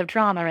great deal of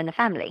drama in the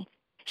family.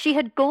 She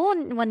had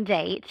gone one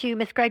day to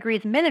Miss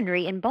Gregory's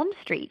millinery in Bond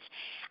Street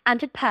and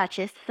had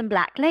purchased some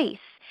black lace.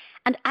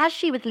 And as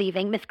she was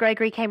leaving, Miss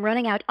Gregory came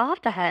running out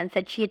after her and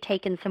said she had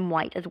taken some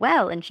white as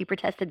well, and she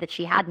protested that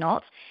she had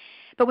not.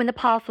 But when the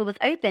parcel was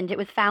opened, it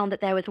was found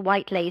that there was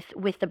white lace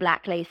with the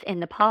black lace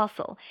in the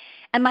parcel.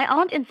 And my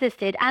aunt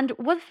insisted and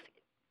was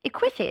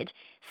acquitted,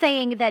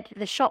 saying that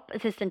the shop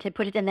assistant had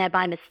put it in there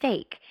by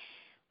mistake.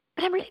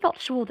 But I'm really not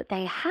sure that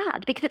they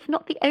had, because it's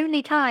not the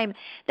only time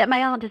that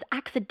my aunt has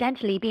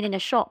accidentally been in a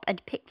shop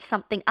and picked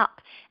something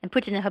up and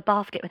put it in her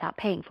basket without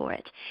paying for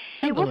it.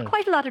 Scandalous. It was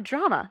quite a lot of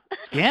drama.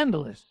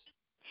 Scandalous.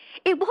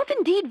 It was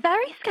indeed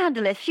very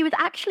scandalous. She was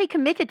actually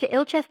committed to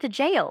Ilchester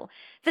jail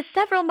for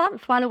several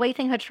months while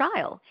awaiting her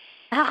trial.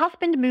 Her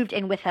husband moved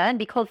in with her, and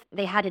because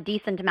they had a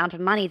decent amount of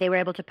money, they were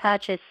able to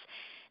purchase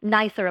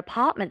nicer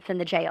apartments in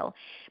the jail.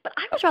 But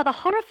I was rather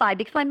horrified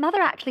because my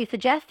mother actually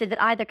suggested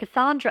that either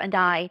Cassandra and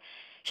I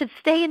should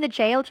stay in the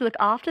jail to look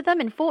after them,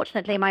 and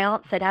fortunately my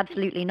aunt said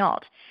absolutely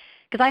not,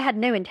 because I had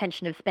no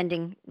intention of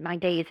spending my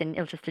days in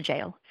Ilchester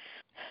jail.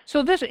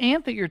 So this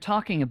aunt that you're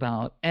talking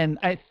about, and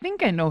I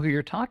think I know who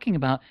you're talking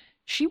about,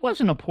 she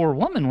wasn't a poor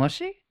woman, was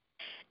she?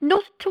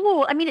 Not at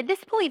all. I mean, at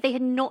this point, they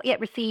had not yet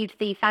received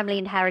the family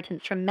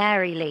inheritance from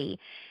Mary Lee,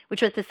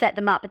 which was to set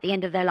them up at the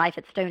end of their life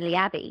at Stoneleigh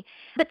Abbey.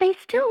 But they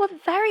still were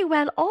very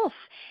well off.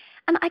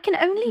 And I can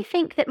only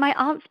think that my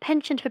aunt's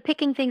penchant for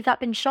picking things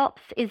up in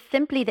shops is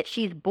simply that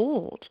she's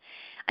bored.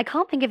 I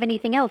can't think of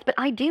anything else, but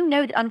I do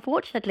know that,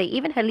 unfortunately,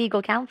 even her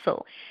legal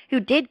counsel, who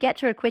did get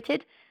her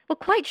acquitted, were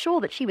quite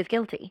sure that she was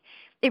guilty.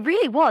 It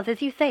really was,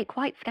 as you say,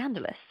 quite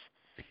scandalous.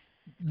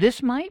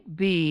 This might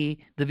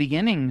be the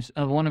beginnings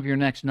of one of your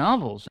next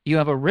novels. You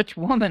have a rich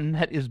woman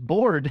that is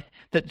bored,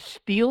 that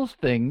steals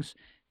things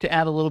to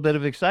add a little bit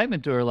of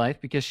excitement to her life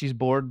because she's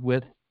bored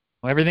with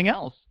everything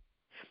else.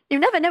 You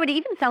never know. It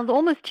even sounds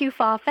almost too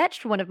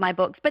far-fetched for one of my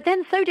books, but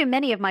then so do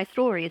many of my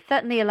stories.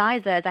 Certainly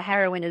Eliza as a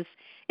heroine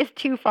is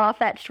too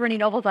far-fetched for any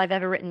novels I've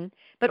ever written,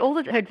 but all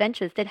of her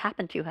adventures did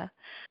happen to her.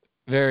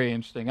 Very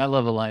interesting. I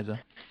love Eliza.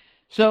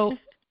 So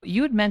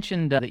you had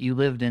mentioned that you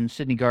lived in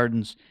Sydney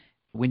Gardens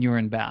when you were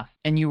in Bath,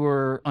 and you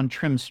were on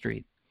Trim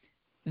Street.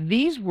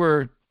 These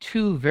were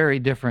two very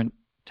different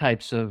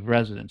types of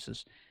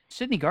residences.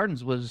 Sydney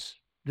Gardens was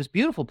this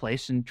beautiful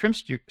place, and Trim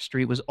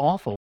Street was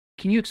awful.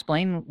 Can you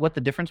explain what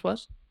the difference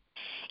was?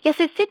 Yes,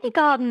 so Sydney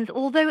Gardens,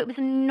 although it was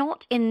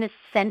not in the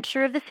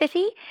centre of the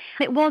city,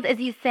 it was, as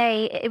you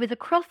say, it was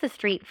across the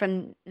street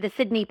from the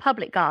Sydney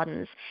Public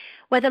Gardens,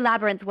 where the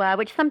Labyrinth were,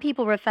 which some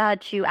people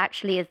referred to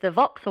actually as the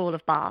Vauxhall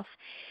of Bath.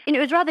 And it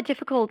was rather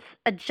difficult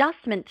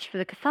adjustment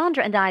for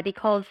Cassandra and I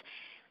because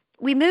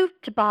we moved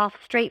to Bath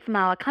straight from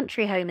our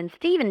country home in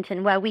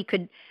Steventon, where we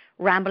could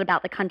ramble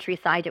about the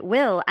countryside at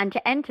will, and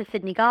to enter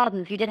Sydney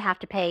Gardens, you did have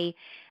to pay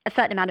a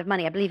certain amount of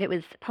money. I think it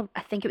was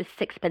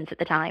 6pence at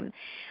the time.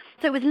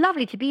 So it was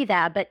lovely to be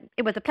there, but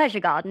it was a pleasure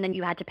garden and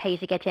you had to pay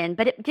to get in.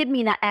 But it did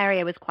mean that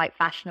area was quite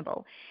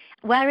fashionable.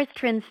 Whereas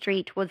Trin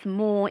Street was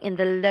more in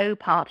the low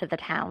part of the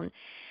town.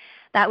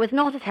 That was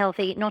not as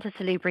healthy, not as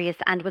salubrious,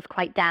 and was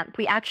quite damp.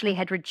 We actually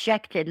had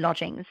rejected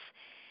lodgings.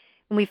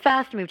 When we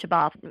first moved to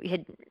Bath,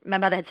 my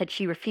mother had said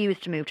she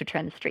refused to move to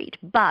Trin Street.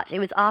 But it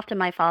was after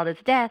my father's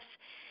death,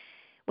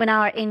 when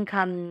our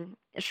income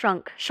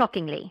shrunk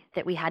shockingly,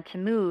 that we had to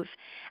move.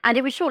 And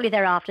it was shortly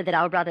thereafter that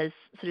our brothers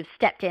sort of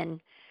stepped in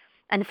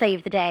and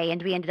saved the day,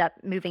 and we ended up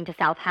moving to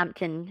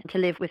Southampton to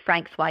live with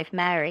Frank's wife,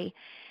 Mary.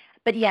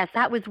 But yes,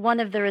 that was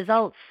one of the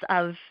results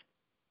of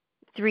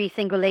 3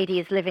 single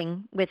ladies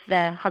living with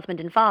their husband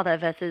and father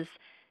versus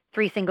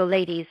 3 single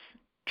ladies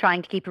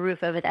trying to keep a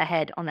roof over their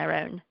head on their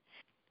own.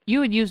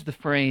 You had used the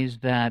phrase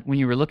that when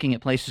you were looking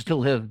at places to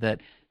live, that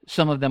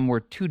some of them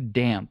were too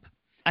damp.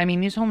 I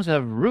mean, these homes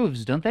have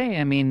roofs, don't they?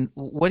 I mean,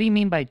 what do you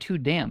mean by too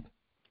damp?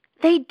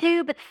 They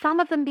do, but some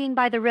of them being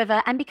by the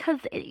river, and because,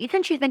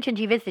 since you've mentioned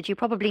you visited, you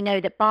probably know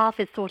that Bath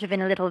is sort of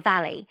in a little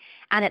valley,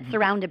 and it's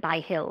surrounded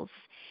by hills.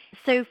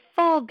 So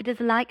fog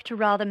does like to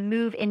rather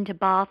move into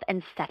Bath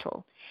and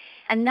settle.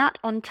 And that,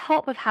 on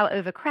top of how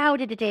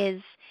overcrowded it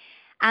is,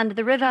 and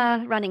the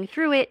river running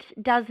through it,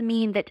 does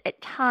mean that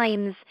at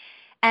times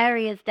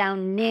areas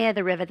down near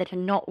the river that are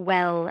not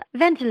well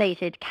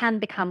ventilated can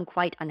become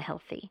quite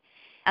unhealthy.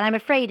 And I'm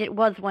afraid it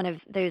was one of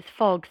those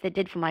fogs that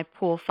did for my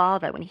poor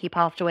father when he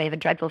passed away of a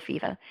dreadful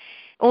fever,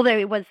 although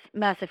it was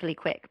mercifully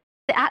quick.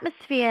 The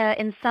atmosphere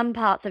in some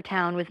parts of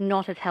town was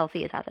not as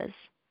healthy as others.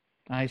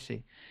 I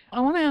see.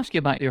 I want to ask you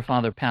about your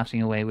father passing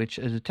away, which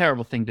is a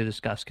terrible thing to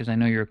discuss because I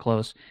know you're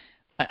close.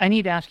 I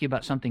need to ask you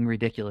about something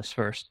ridiculous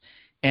first,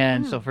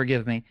 and so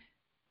forgive me.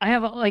 I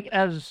have, like,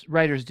 as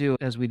writers do,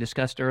 as we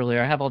discussed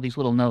earlier, I have all these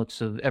little notes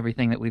of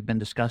everything that we've been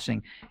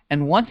discussing.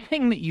 And one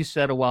thing that you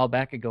said a while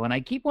back ago, and I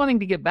keep wanting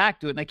to get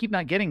back to it, and I keep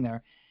not getting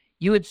there,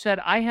 you had said,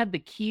 I had the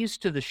keys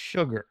to the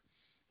sugar.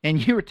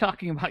 And you were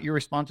talking about your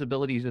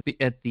responsibilities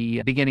at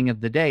the beginning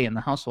of the day in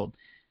the household.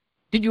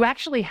 Did you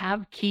actually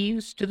have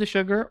keys to the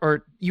sugar,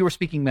 or you were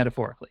speaking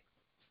metaphorically?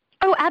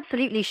 Oh,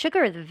 absolutely.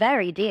 Sugar is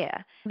very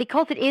dear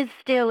because it is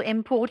still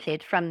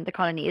imported from the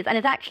colonies, and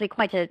it's actually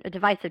quite a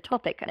divisive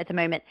topic at the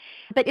moment.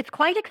 But it's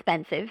quite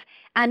expensive,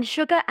 and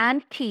sugar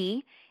and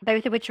tea,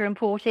 both of which are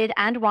imported,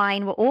 and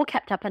wine were all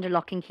kept up under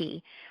lock and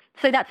key.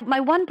 So that's my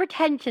one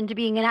pretension to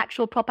being an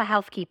actual proper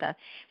housekeeper,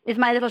 is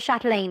my little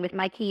chatelaine with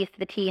my keys to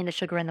the tea and the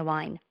sugar and the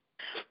wine.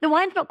 The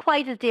wine's not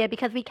quite as dear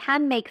because we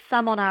can make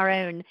some on our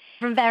own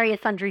from various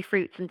sundry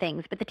fruits and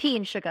things, but the tea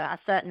and sugar are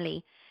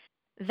certainly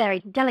very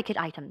delicate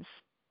items.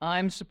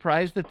 I'm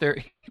surprised that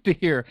to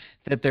hear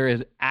that there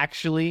is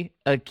actually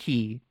a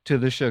key to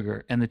the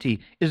sugar and the tea.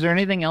 Is there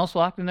anything else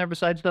locked in there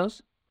besides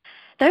those?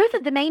 Those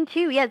are the main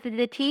two, yes.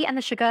 The tea and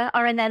the sugar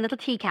are in their little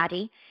tea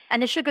caddy.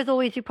 And the sugar's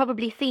always, you've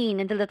probably seen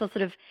in the little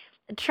sort of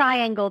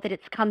triangle that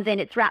it comes in.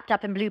 It's wrapped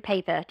up in blue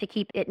paper to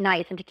keep it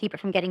nice and to keep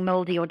it from getting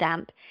moldy or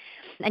damp.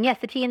 And yes,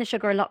 the tea and the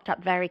sugar are locked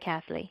up very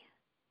carefully.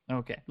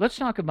 Okay. Let's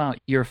talk about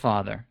your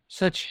father.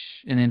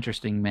 Such an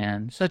interesting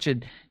man. Such a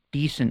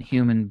decent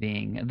human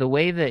being. The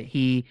way that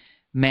he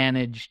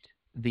managed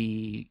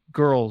the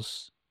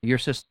girls, your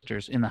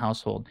sisters in the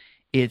household,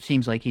 it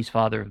seems like he's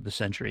father of the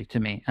century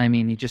to me. I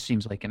mean, he just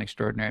seems like an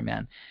extraordinary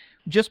man.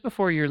 Just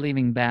before you're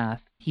leaving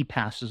Bath, he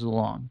passes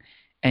along,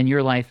 and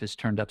your life is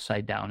turned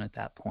upside down at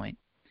that point.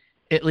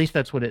 At least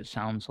that's what it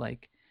sounds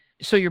like.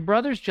 So your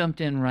brothers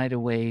jumped in right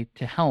away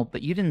to help,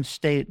 but you didn't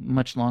stay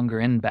much longer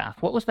in Bath.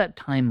 What was that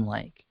time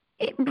like?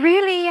 It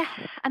really,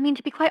 I mean,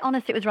 to be quite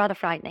honest, it was rather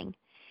frightening.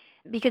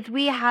 Because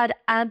we had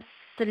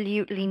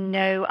absolutely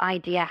no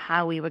idea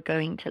how we were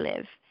going to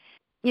live.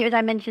 You know, as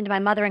I mentioned, my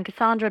mother and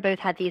Cassandra both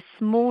had these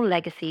small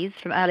legacies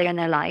from earlier in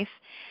their life,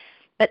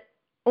 but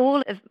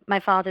all of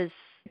my father's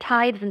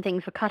tithes and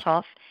things were cut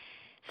off,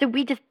 so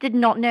we just did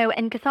not know.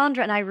 And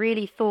Cassandra and I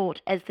really thought,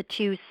 as the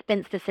 2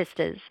 spinster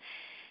sisters,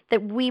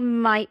 that we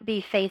might be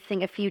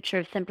facing a future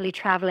of simply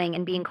traveling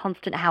and being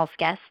constant house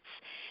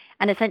guests,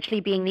 and essentially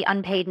being the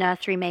unpaid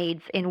nursery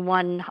maids in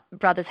one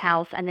brother's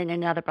house and then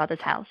in another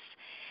brother's house.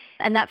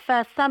 And that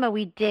first summer,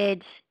 we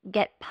did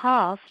get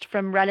passed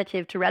from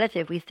relative to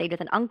relative. We stayed with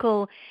an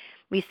uncle,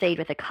 we stayed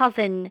with a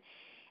cousin,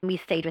 we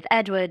stayed with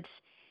Edward.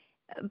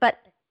 But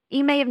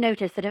you may have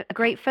noticed that a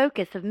great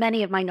focus of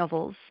many of my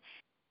novels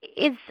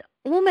is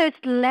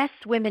almost less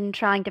women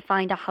trying to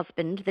find a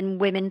husband than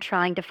women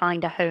trying to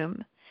find a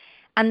home.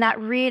 And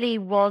that really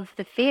was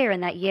the fear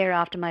in that year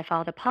after my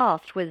father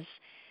passed, was,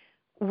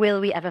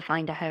 will we ever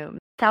find a home?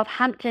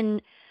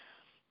 Southampton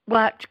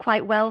worked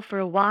quite well for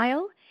a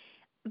while,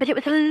 but it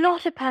was a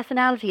lot of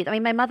personalities. I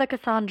mean, my mother,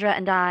 Cassandra,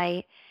 and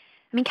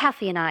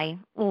Cassie and I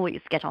always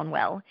get on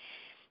well.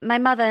 My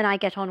mother and I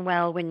get on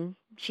well when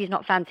she's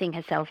not fancying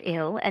herself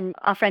ill, and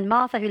our friend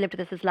Martha, who lived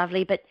with us, is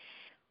lovely, but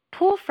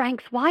poor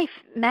Frank's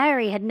wife,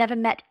 Mary, had never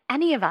met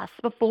any of us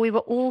before we were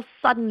all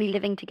suddenly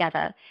living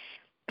together.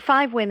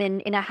 5 women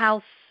in a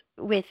house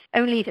with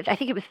only, I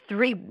think it was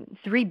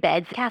three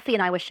beds. Cassie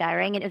and I were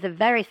sharing, and it was a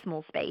very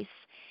small space.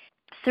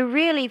 So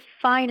really,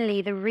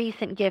 finally, the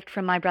recent gift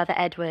from my brother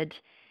Edward,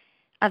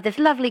 of this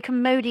lovely,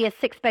 commodious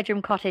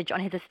 6-bedroom cottage on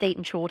his estate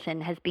in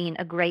Chawton has been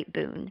a great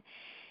boon,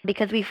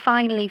 because we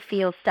finally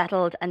feel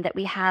settled and that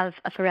we have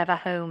a forever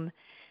home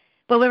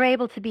where we're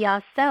able to be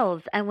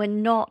ourselves and we're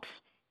not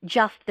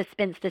just the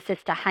spinster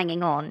sister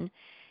hanging on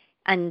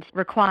and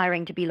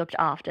requiring to be looked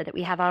after, that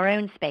we have our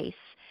own space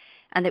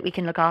and that we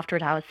can look after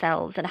it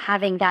ourselves. And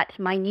having that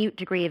minute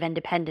degree of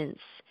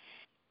independence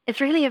is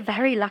really a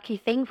very lucky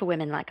thing for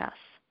women like us.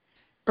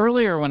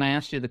 Earlier, when I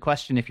asked you the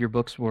question if your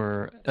books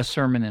were a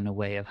sermon in a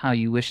way of how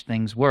you wish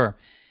things were,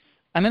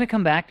 I'm going to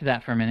come back to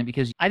that for a minute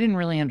because I didn't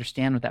really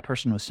understand what that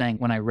person was saying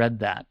when I read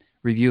that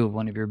review of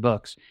one of your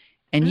books.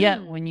 And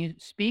yet, when you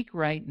speak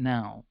right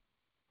now,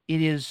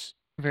 it is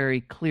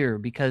very clear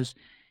because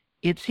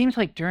it seems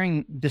like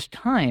during this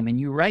time, and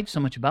you write so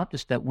much about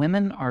this, that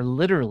women are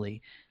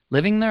literally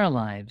living their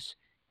lives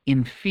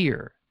in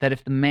fear that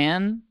if the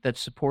man that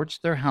supports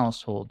their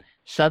household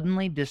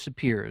suddenly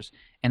disappears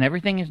and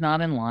everything is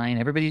not in line,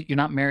 you're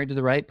not married to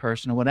the right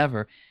person or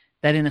whatever,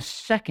 that in a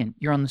second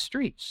you're on the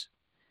streets.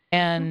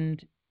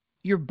 And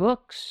your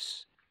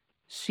books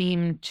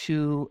seem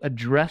to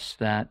address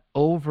that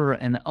over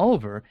and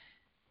over,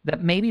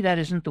 that maybe that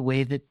isn't the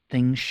way that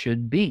things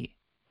should be.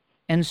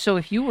 And so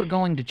if you were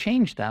going to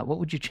change that, what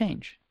would you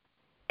change?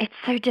 It's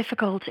so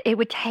difficult. It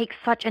would take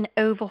such an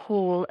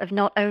overhaul of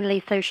not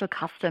only social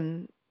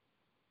custom,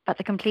 but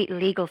the complete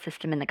legal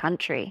system in the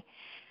country.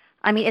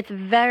 I mean, it's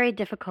very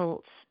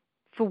difficult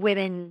for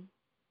women,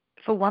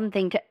 for one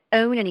thing, to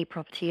own any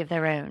property of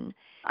their own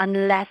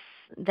unless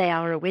they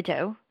are a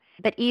widow.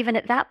 But even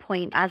at that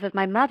point, as with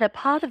my mother,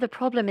 part of the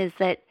problem is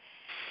that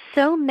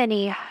so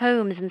many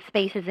homes and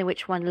spaces in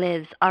which one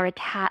lives are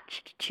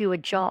attached to a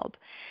job.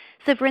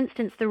 So, for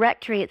instance, the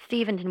rectory at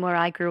Steventon, where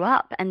I grew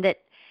up, and that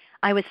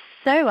I was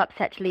so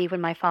upset to leave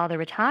when my father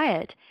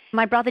retired.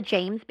 My brother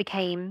James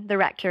became the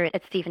rector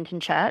at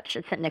Steventon Church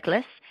at St.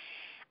 Nicholas.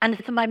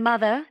 And so my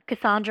mother,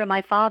 Cassandra,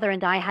 my father,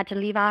 and I had to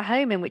leave our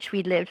home in which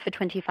we'd lived for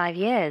 25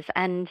 years.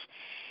 And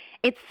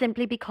it's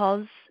simply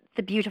because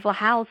the beautiful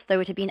house,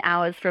 though it had been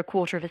ours for a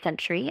quarter of a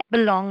century,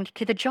 belonged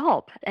to the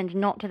job and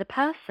not to the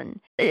person.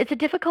 It's a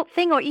difficult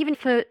thing, or even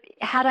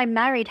had I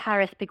married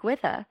Harris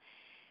Bigwither,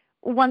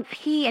 once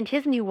he and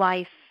his new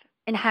wife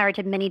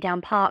inherited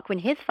Minniedown Park when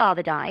his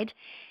father died,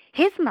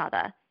 his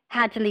mother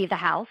had to leave the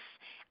house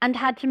and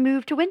had to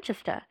move to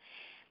Winchester.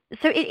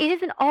 So it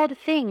is an odd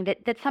thing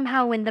that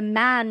somehow when the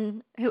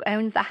man who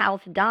owns the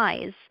house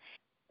dies,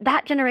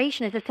 that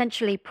generation is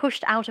essentially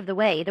pushed out of the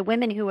way. The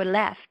women who are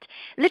left,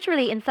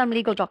 literally in some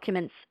legal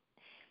documents,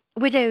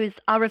 widows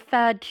are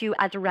referred to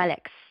as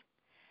relics.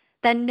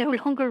 They're no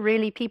longer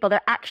really people.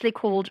 They're actually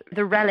called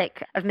the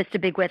relic of Mr.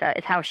 Bigwither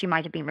is how she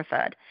might have been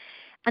referred.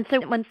 And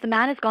so once the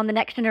man is gone, the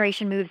next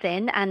generation moves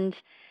in, and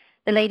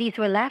the ladies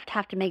who are left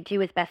have to make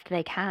do as best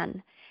they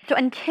can. So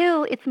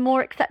until it's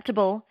more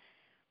acceptable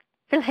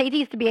for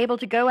ladies to be able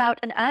to go out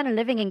and earn a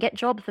living and get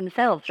jobs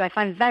themselves, which I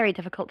find very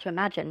difficult to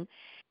imagine,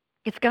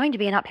 it's going to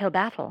be an uphill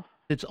battle.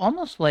 It's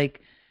almost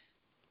like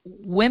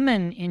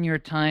women in your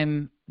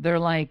time, they're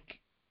like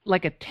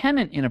a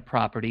tenant in a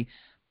property,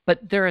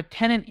 but they're a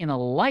tenant in a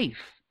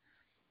life.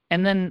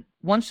 And then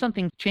once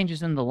something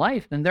changes in the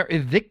life, then they're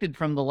evicted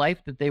from the life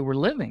that they were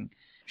living.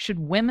 Should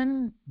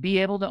women be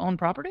able to own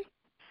property?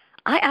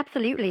 I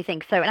absolutely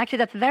think so. And actually,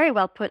 that's very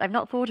well put. I've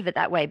not thought of it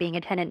that way, being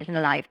a tenant in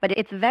a life, but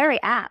it's very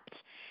apt.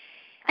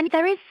 And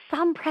there is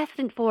some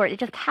precedent for it. It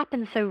just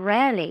happens so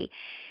rarely.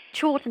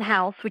 Chawton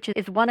House, which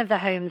is one of the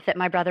homes that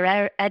my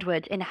brother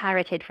Edward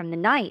inherited from the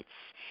Knights,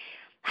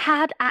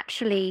 had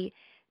actually,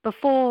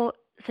 before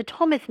Sir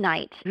Thomas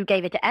Knight, who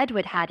gave it to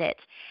Edward,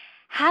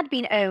 had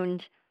been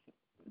owned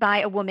by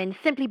a woman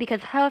simply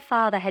because her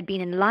father had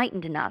been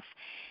enlightened enough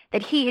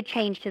that he had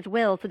changed his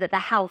will so that the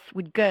house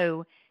would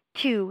go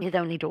to his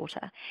only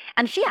daughter.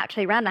 And she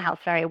actually ran the house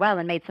very well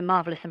and made some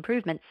marvelous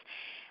improvements.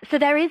 So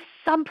there is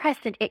some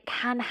precedent. It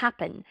can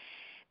happen,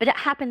 but it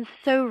happens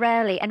so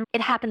rarely, and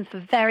it happens for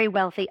very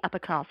wealthy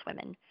upper-class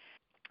women.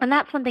 And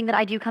that's one thing that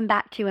I do come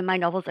back to in my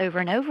novels over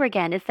and over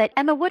again, is that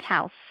Emma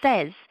Woodhouse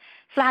says,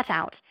 flat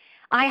out,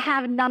 I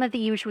have none of the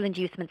usual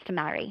inducements to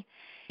marry.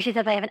 She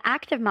says, I have an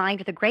active mind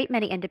with a great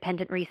many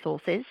independent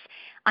resources.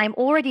 I am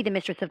already the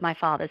mistress of my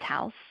father's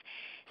house.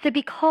 So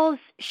because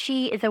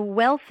she is a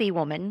wealthy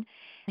woman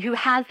who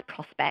has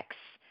prospects,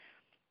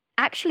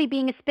 actually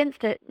being a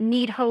spinster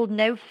need hold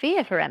no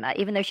fear for Emma,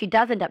 even though she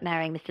does end up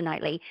marrying Mr.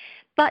 Knightley.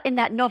 But in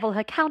that novel,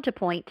 her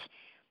counterpoint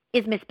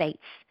is Miss Bates,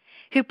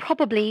 who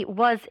probably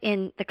was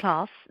in the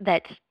class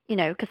that,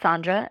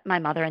 Cassandra, my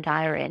mother, and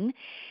I are in.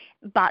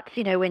 But,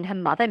 when her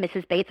mother,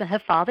 Mrs. Bates, and her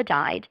father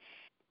died,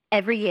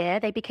 every year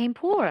they became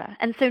poorer.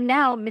 And so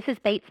now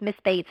Mrs. Bates, Miss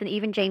Bates, and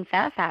even Jane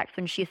Fairfax,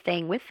 when she's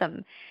staying with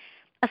them,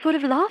 are sort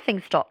of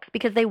laughing stocks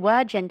because they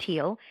were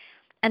genteel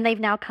and they've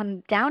now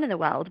come down in the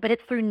world. But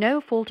it's through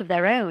no fault of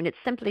their own. It's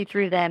simply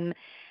through them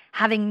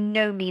having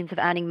no means of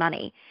earning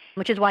money,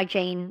 which is why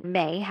Jane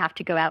may have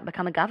to go out and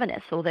become a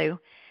governess, although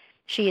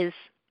she is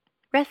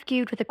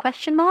rescued with a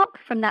question mark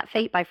from that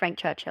fate by Frank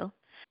Churchill.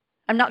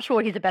 I'm not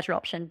sure he's a better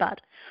option,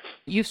 but...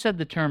 You've said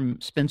the term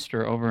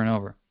spinster over and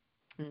over.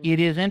 It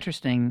is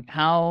interesting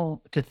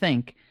how to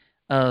think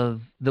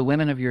of the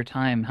women of your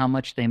time, how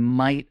much they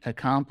might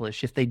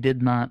accomplish if they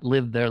did not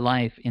live their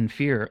life in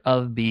fear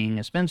of being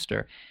a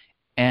spinster.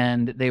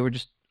 And they were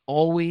just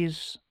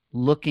always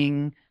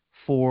looking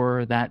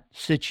for that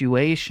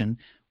situation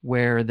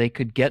where they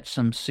could get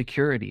some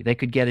security. They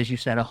could get, as you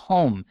said, a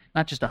home,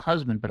 not just a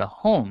husband, but a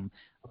home,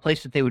 a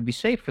place that they would be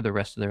safe for the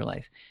rest of their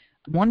life.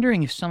 I'm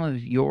wondering if some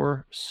of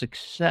your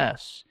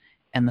success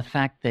and the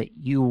fact that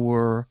you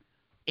were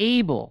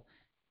able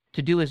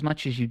to do as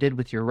much as you did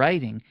with your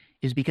writing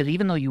is because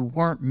even though you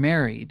weren't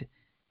married,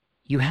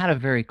 you had a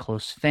very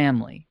close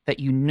family that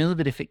you knew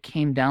that if it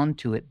came down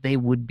to it, they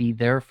would be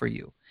there for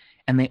you,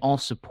 and they all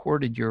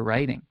supported your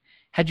writing.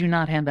 Had you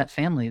not had that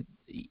family,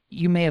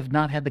 you may have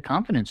not had the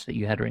confidence that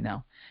you had right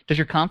now. Does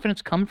your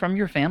confidence come from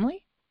your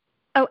family?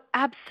 Oh,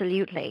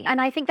 absolutely.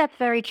 And I think that's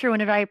very true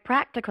on a very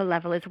practical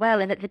level as well,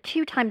 and that the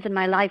two times in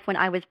my life when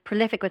I was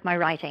prolific with my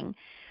writing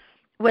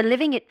were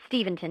living at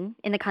Steventon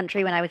in the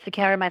country when I was the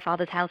care of my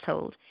father's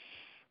household,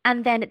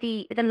 and then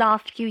the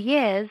last few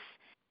years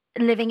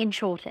living in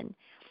Chawton.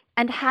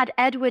 And had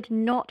Edward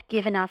not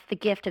given us the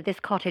gift of this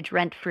cottage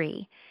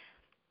rent-free,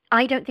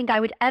 I don't think I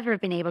would ever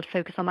have been able to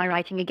focus on my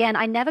writing again.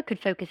 I never could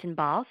focus in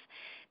Bath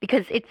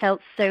because it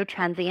felt so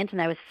transient and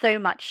there was so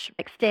much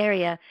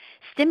exterior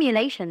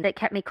stimulation that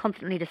kept me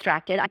constantly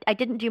distracted. I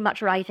didn't do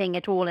much writing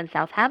at all in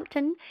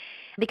Southampton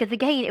because,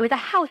 again, it was a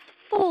house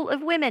full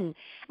of women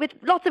with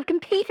lots of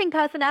competing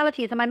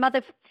personalities, and my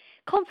mother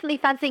constantly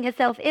fancying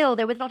herself ill.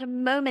 There was not a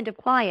moment of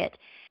quiet.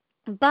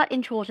 But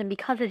in Chawton,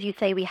 because, as you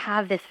say, we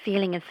have this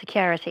feeling of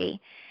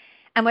security,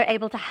 and we're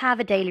able to have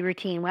a daily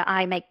routine where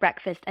I make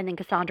breakfast and then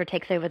Cassandra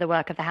takes over the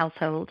work of the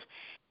household,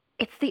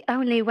 it's the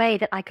only way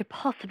that I could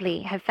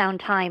possibly have found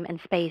time and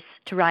space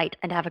to write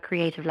and have a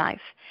creative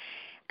life.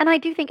 And I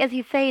do think, as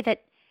you say,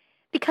 that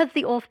because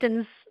the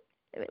Austens,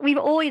 we've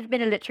always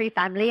been a literary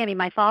family. I mean,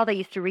 my father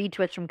used to read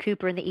to us from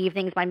Cooper in the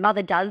evenings. My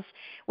mother does,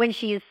 when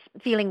she's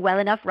feeling well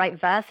enough, write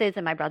verses,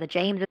 and my brother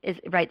James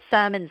writes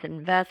sermons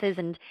and verses.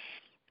 And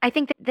I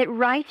think that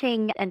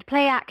writing and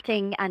play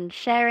acting and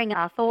sharing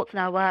our thoughts and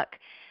our work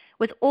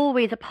was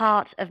always a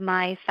part of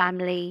my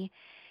family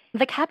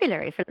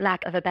vocabulary, for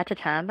lack of a better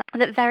term,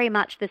 that very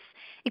much this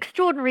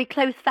extraordinary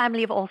close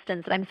family of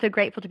Austens that I'm so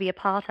grateful to be a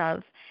part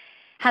of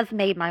has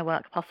made my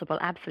work possible,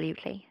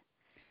 absolutely.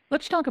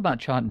 Let's talk about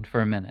Chawton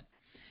for a minute.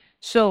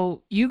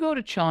 So you go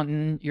to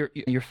Chawton,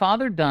 your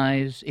father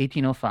dies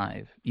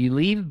 1805, you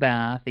leave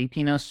Bath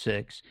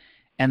 1806,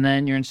 and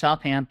then you're in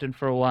Southampton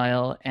for a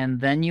while,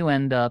 and then you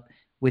end up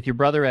with your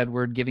brother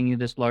Edward giving you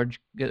this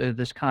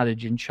this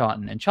cottage in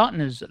Chawton. And Chawton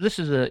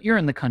you're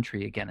in the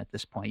country again at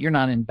this point. You're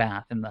not in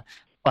Bath, in the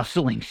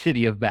bustling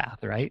city of Bath,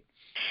 right?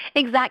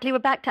 Exactly. We're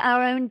back to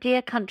our own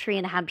dear country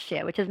in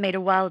Hampshire, which has made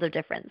a world of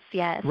difference,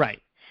 yes.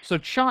 Right. So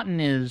Chawton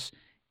is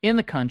in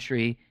the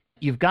country.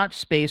 You've got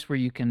space where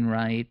you can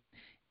write.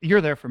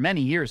 You're there for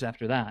many years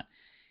after that.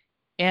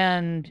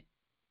 And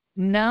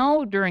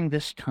now during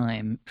this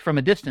time, from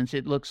a distance,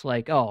 it looks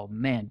like, oh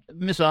man,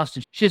 Miss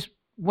Austen, she just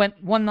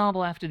went one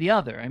novel after the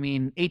other. I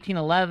mean,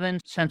 1811,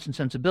 Sense and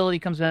Sensibility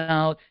comes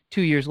out.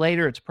 2 years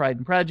later, it's Pride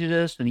and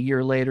Prejudice. Then a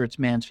year later, it's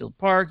Mansfield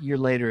Park. A year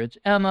later, it's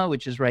Emma,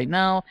 which is right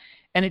now.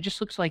 And it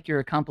just looks like you're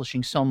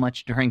accomplishing so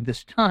much during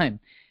this time.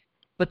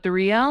 But the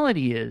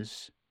reality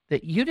is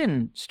that you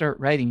didn't start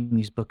writing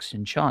these books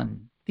in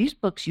Chawton. These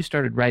books, you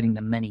started writing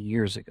them many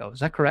years ago. Is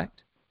that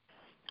correct?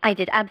 I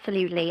did,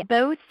 absolutely.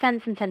 Both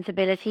Sense and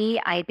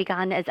Sensibility, I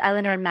began as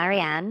Eleanor and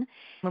Marianne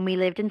when we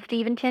lived in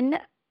Steventon.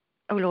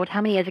 Oh, Lord,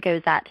 how many years ago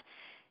is that?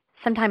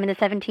 Sometime in the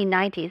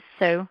 1790s,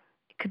 so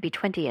it could be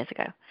 20 years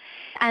ago.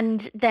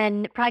 And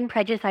then Pride and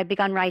Prejudice, I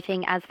began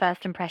writing as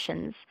First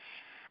Impressions.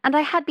 And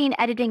I had been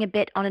editing a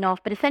bit on and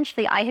off, but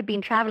essentially I had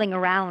been traveling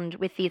around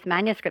with these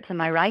manuscripts on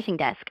my writing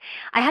desk.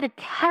 I had a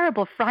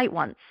terrible fright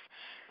once.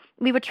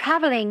 We were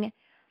traveling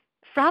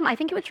I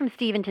think it was from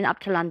Steventon up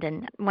to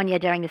London one year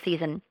during the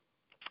season.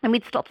 And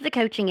we'd stopped at a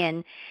coaching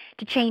inn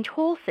to change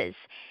horses.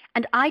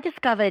 And I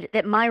discovered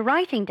that my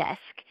writing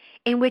desk,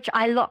 in which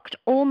I locked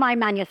all my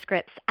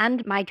manuscripts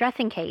and my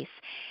dressing case,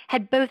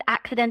 had both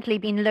accidentally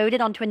been loaded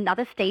onto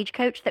another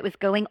stagecoach that was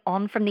going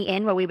on from the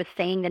inn where we were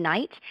staying the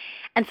night.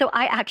 And so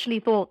I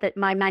actually thought that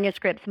my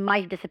manuscripts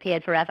might have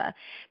disappeared forever.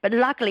 But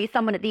luckily,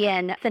 someone at the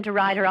inn sent a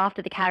rider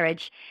after the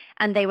carriage,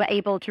 and they were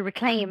able to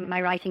reclaim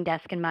my writing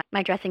desk and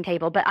my dressing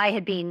table. But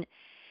I've been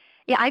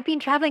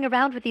traveling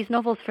around with these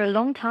novels for a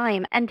long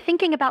time and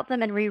thinking about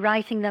them and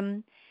rewriting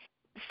them.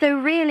 So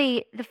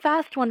really, the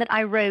first one that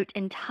I wrote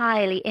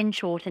entirely in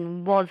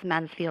Chawton was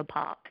Mansfield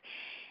Park.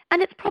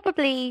 And it's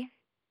probably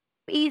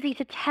easy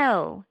to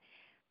tell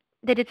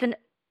that it's an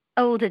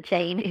older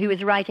Jane who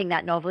is writing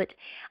that novel.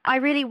 I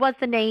really was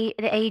the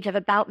age of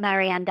about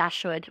Marianne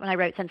Dashwood when I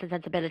wrote Sense and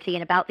Sensibility,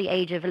 and about the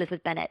age of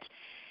Elizabeth Bennet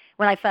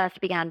when I first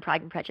began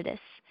Pride and Prejudice.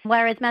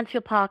 Whereas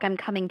Mansfield Park, I'm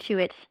coming to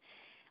it,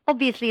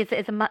 obviously,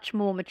 as a much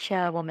more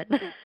mature woman.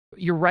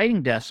 Your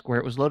writing desk, where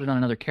it was loaded on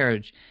another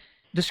carriage,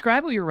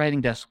 describe what your writing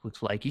desk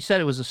looks like. You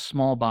said it was a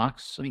small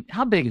box. I mean,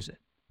 how big is it?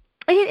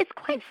 It's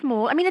quite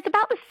small. I mean, it's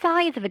about the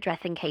size of a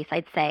dressing case,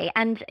 I'd say,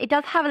 and it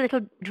does have a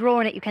little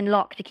drawer in it you can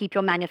lock to keep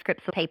your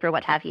manuscripts or paper or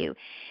what have you.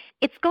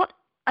 It's got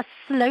a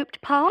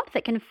sloped part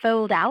that can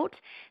fold out,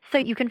 so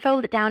you can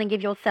fold it down and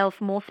give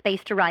yourself more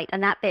space to write,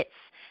 and that bit's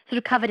sort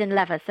of covered in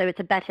leather, so it's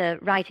a better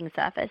writing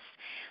surface.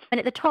 And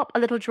at the top, a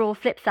little drawer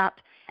flips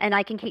up, and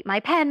I can keep my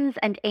pens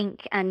and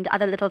ink and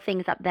other little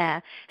things up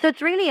there. So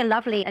it's really a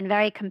lovely and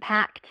very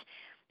compact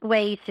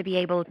way to be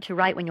able to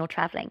write when you're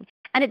traveling.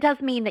 And it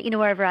does mean that,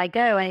 wherever I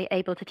go, I'm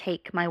able to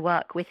take my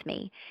work with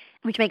me,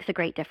 which makes a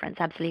great difference,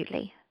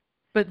 absolutely.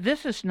 But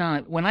this is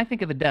not, when I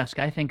think of a desk,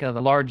 I think of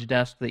a large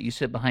desk that you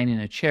sit behind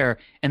in a chair,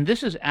 and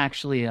this is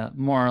actually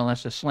more or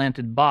less a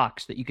slanted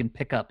box that you can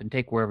pick up and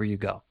take wherever you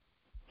go.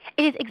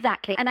 It is,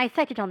 exactly, and I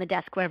set it on the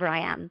desk wherever I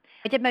am.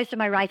 I did most of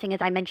my writing,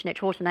 as I mentioned, at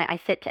Chawton. I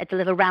sit at the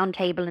little round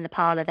table in the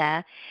parlour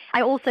there.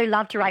 I also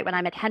love to write when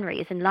I'm at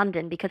Henry's in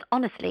London, because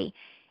honestly,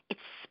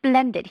 it's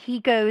splendid. He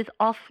goes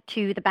off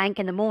to the bank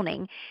in the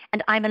morning,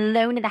 and I'm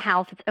alone in the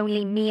house. It's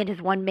only me and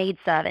his one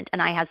maidservant,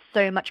 and I have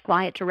so much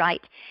quiet to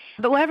write.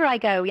 But wherever I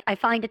go, I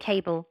find a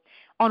table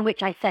on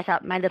which I set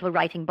up my little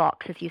writing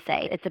box, as you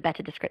say. It's a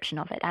better description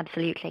of it,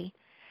 absolutely.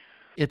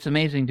 It's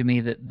amazing to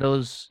me that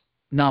those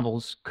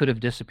novels could have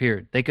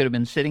disappeared. They could have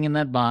been sitting in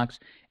that box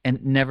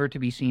and never to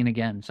be seen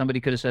again. Somebody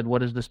could have said,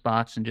 "What is this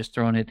box?" and just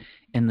thrown it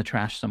in the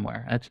trash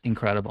somewhere. That's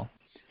incredible.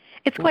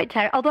 It's quite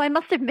terrible. Although I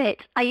must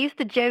admit, I used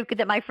to joke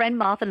that my friend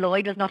Martha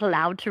Lloyd was not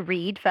allowed to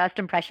read First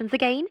Impressions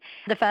again,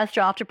 the first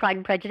draft of Pride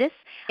and Prejudice.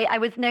 I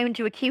was known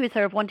to accuse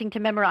her of wanting to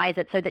memorize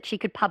it so that she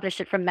could publish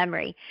it from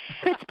memory.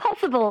 So it's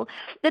possible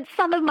that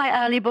some of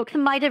my early books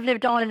might have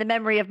lived on in the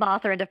memory of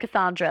Martha and of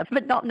Cassandra,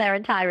 but not in their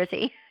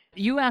entirety.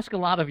 You ask a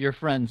lot of your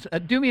friends.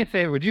 Do me a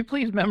favor. Would you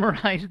please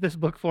memorize this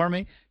book for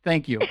me?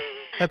 Thank you.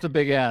 That's a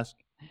big ask.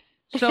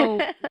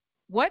 So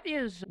what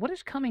is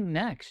coming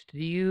next? Do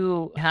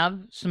you have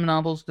some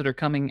novels that are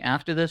coming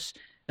after this?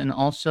 And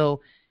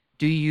also,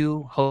 do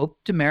you hope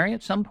to marry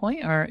at some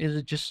point? Or is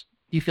it just,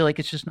 do you feel like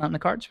it's just not in the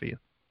cards for you?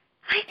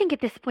 I think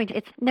at this point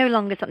it's no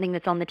longer something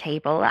that's on the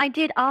table. I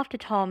did, after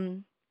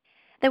Tom,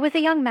 there was a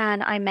young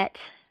man I met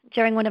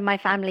during one of my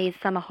family's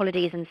summer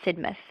holidays in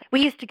Sidmouth.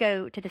 We used to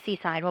go to the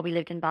seaside while we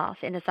lived in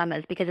Bath in the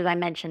summers because, as I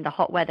mentioned, the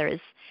hot weather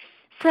is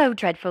so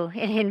dreadful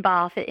in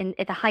Bath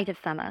at the height of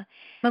summer.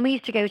 When we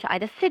used to go to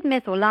either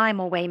Sidmouth or Lyme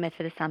or Weymouth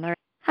for the summer.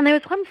 And there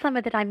was one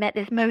summer that I met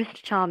this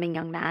most charming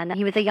young man.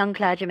 He was a young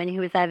clergyman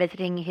who was there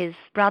visiting his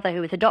brother,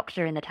 who was a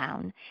doctor in the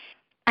town.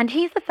 And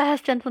he's the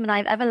first gentleman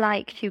I've ever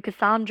liked who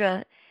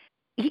Cassandra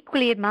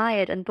equally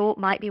admired and thought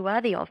might be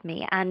worthy of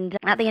me. And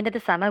at the end of the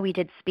summer, we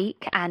did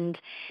speak, and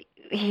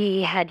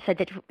he had said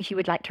that he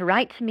would like to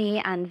write to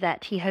me and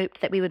that he hoped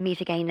that we would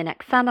meet again the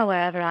next summer,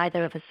 wherever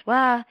either of us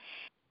were.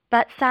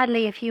 But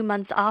sadly, a few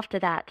months after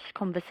that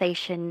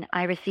conversation,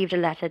 I received a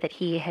letter that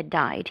he had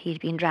died.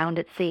 He'd been drowned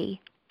at sea.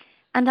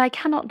 And I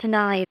cannot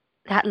deny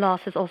that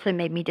loss has also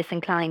made me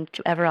disinclined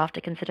to ever after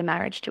consider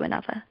marriage to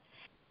another.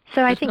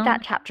 So I think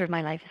that chapter of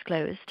my life is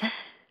closed.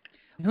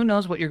 Who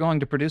knows what you're going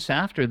to produce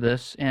after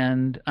this,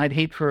 and I'd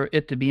hate for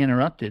it to be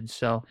interrupted.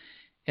 So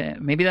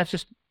maybe that's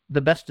just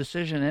the best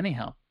decision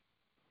anyhow.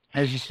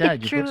 As you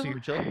said, your books are your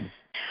children.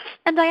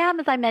 And I am,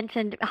 as I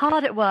mentioned,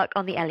 hard at work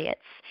on The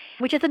Elliots,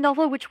 which is a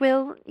novel which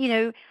will,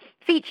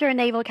 feature a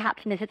naval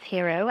captain as its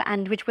hero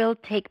and which will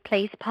take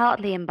place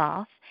partly in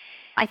Bath.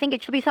 I think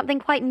it shall be something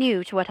quite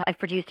new to what I've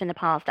produced in the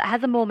past. It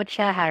has a more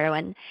mature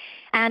heroine.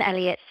 Anne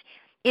Elliot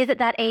is at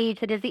that age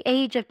that is the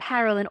age of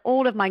peril in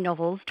all of my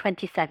novels,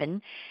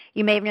 27.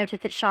 You may have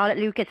noticed that Charlotte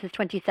Lucas is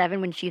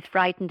 27 when she's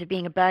frightened of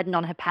being a burden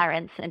on her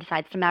parents and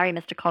decides to marry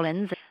Mr.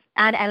 Collins.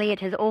 Anne Elliot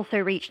has also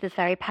reached this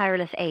very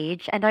perilous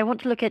age, and I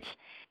want to look at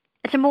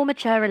a more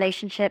mature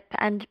relationship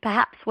and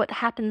perhaps what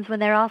happens when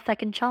there are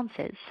second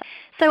chances.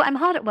 So I'm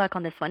hard at work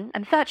on this one.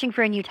 I'm searching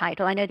for a new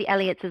title. I know The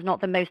Elliots is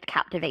not the most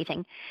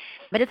captivating,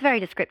 but it's very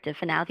descriptive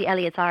for now. The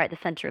Elliots are at the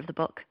center of the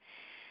book.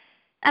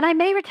 And I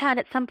may return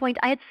at some point.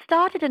 I had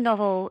started a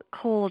novel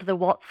called The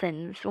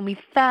Watsons when we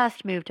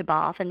first moved to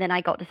Bath, and then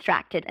I got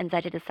distracted and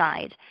set it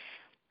aside.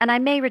 And I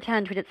may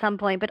return to it at some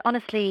point, but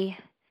honestly,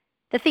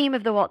 the theme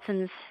of The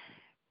Watsons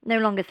no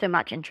longer so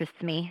much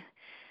interests me.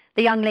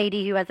 The young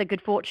lady who has a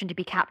good fortune to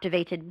be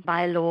captivated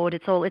by a lord,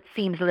 it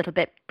seems a little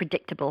bit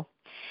predictable.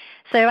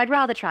 So I'd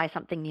rather try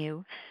something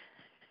new.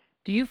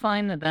 Do you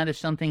find that that is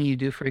something you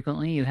do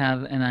frequently? You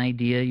have an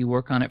idea, you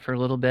work on it for a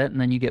little bit, and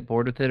then you get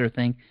bored with it or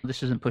think,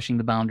 this isn't pushing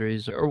the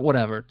boundaries or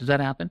whatever. Does that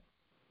happen?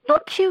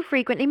 Not too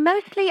frequently.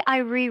 Mostly I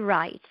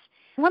rewrite.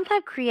 Once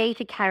I've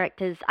created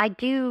characters, I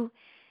do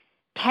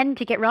tend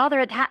to get rather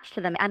attached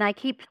to them, and I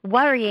keep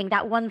worrying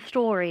that one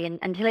story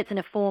until it's in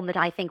a form that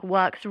I think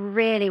works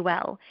really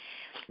well,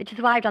 which is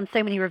why I've done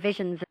so many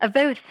revisions of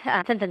both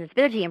Sense and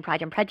Sensibility and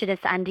Pride and Prejudice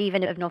and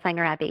even of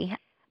Northanger Abbey.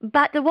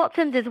 But The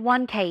Watsons is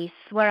one case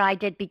where I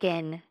did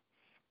begin,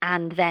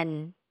 and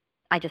then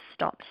I just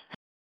stopped.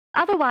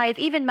 Otherwise,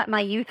 even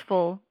my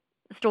youthful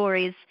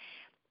stories,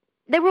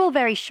 they were all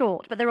very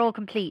short, but they're all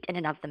complete in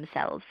and of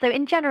themselves. So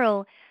in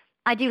general,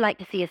 I do like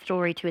to see a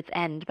story to its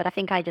end, but I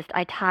think I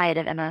tired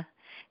of Emma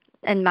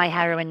and my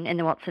heroine in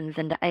the Watsons,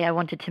 and I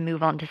wanted to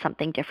move on to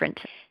something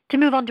different, to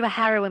move on to a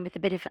heroine with a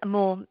bit of a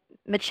more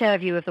mature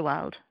view of the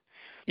world.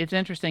 It's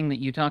interesting that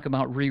you talk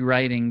about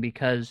rewriting,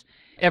 because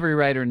every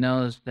writer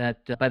knows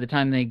that by the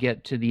time they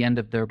get to the end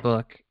of their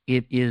book,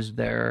 it is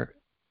their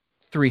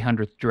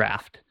 300th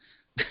draft.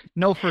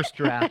 No first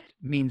draft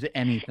means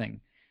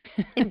anything.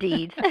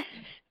 Indeed.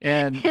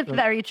 And it's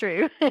very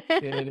true.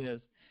 It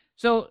is.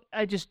 So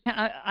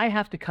I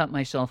have to cut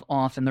myself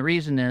off, and the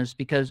reason is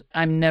because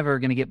I'm never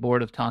going to get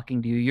bored of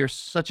talking to you. You're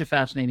such a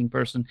fascinating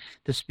person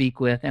to speak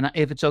with, and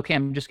if it's okay,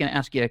 I'm just going to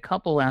ask you a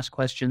couple last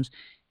questions,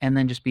 and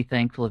then just be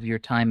thankful of your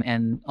time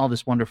and all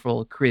this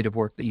wonderful creative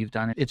work that you've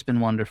done. It's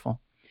been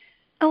wonderful.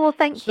 Oh, well,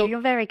 thank you.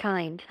 You're very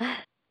kind.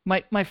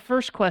 My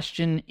first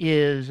question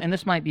is, and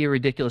this might be a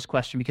ridiculous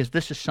question because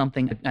this is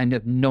something I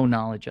have no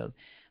knowledge of,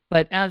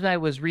 but as I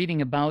was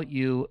reading about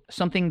you,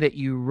 something that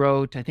you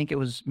wrote, I think it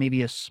was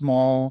maybe a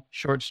small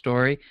short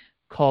story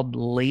called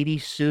Lady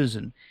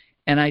Susan.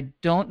 And I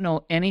don't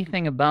know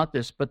anything about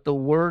this, but the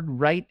word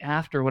right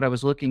after what I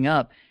was looking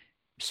up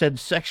said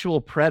sexual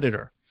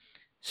predator.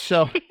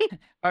 So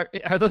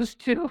are those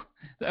two?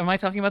 Am I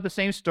talking about the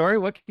same story?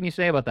 What can you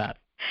say about that?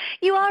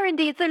 You are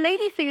indeed. So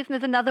Lady Susan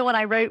is another one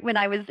I wrote when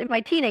I was in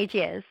my teenage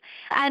years.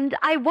 And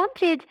I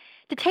wanted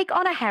to take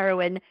on a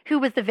heroine who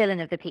was the villain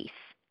of the piece.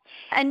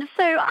 And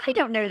so I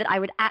don't know that I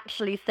would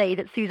actually say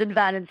that Susan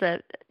Vernon's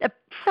a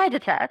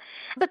predator,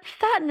 but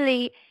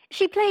certainly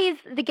she plays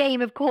the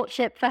game of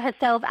courtship for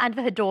herself and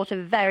for her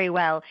daughter very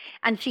well,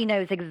 and she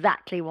knows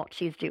exactly what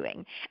she's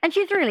doing. And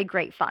she's really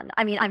great fun.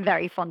 I mean, I'm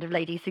very fond of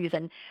Lady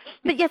Susan.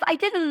 But yes, I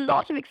did a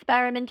lot of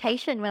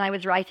experimentation when I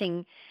was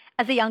writing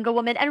as a younger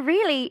woman, and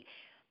really,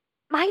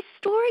 my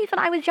stories when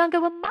I was younger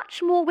were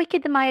much more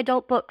wicked than my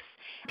adult books.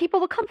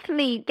 People were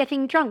constantly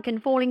getting drunk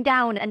and falling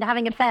down and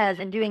having affairs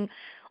and doing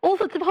all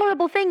sorts of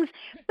horrible things,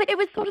 but it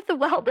was sort of the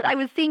world that I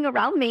was seeing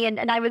around me, and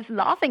I was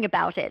laughing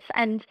about it.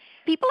 And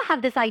people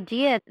have this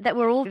idea that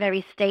we're all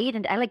very staid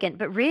and elegant,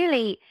 but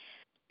really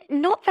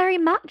not very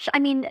much. I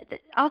mean,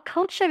 our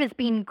culture has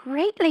been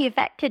greatly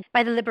affected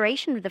by the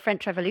liberation of the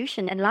French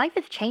Revolution, and life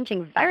is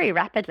changing very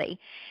rapidly.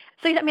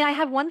 So, I mean, I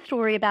have one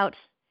story about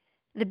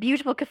the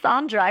beautiful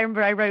Cassandra I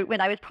remember I wrote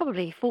when I was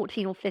probably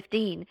 14 or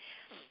 15.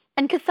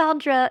 And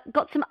Cassandra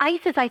got some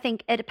ices, I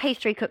think, at a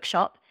pastry cook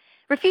shop,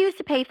 refused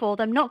to pay for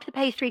them, knocked the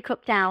pastry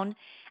cook down,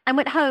 and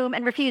went home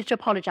and refused to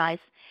apologize.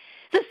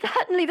 So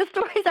certainly the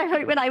stories I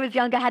wrote when I was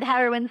younger had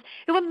heroines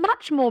who were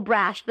much more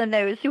brash than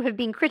those who have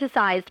been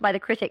criticized by the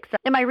critics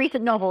in my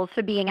recent novels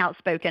for being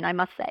outspoken, I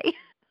must say.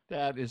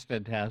 That is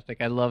fantastic.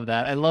 I love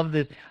that. I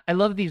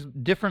love these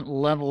different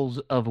levels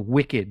of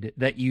wicked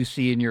that you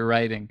see in your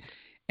writing.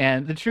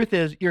 And the truth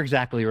is, you're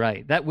exactly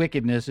right. That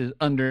wickedness is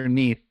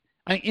underneath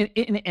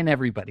in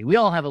everybody. We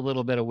all have a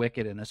little bit of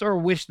wicked in us, or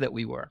wish that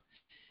we were.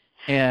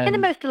 And, in the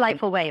most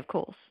delightful way, of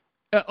course.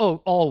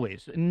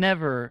 Always.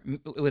 Never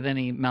with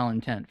any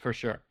malintent, for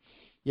sure.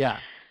 Yeah.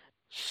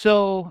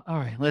 So, all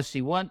right, let's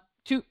see.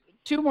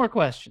 Two more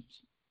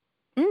questions.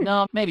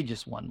 No, maybe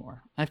just one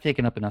more. I've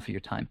taken up enough of your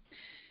time.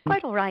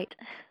 Quite all right.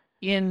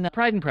 In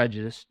Pride and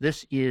Prejudice,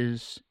 this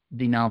is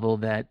the novel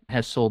that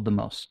has sold the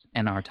most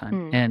in our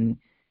time. And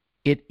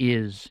it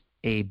is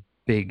a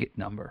big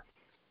number.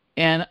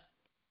 And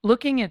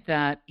looking at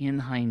that in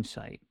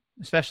hindsight,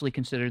 especially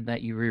considered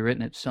that you've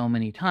rewritten it so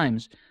many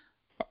times,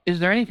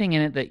 is there anything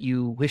in it that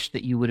you wish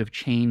that you would have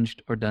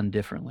changed or done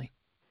differently?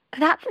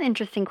 That's an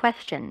interesting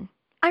question.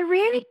 I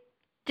really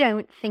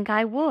don't think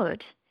I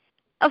would.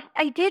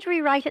 I did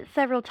rewrite it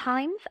several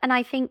times, and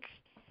I think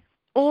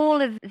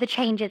all of the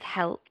changes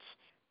helped.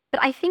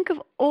 But I think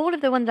of all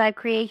of the ones I've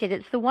created,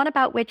 it's the one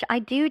about which I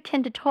do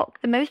tend to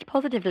talk the most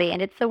positively,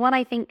 and it's the one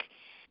I think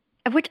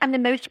of which I'm the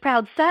most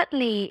proud.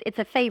 Certainly, it's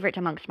a favorite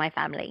amongst my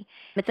family.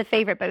 It's a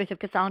favorite both of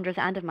Cassandra's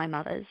and of my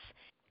mother's.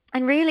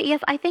 And really,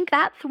 yes, I think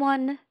that's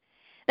one.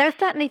 There are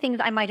certainly things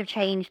I might have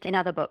changed in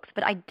other books,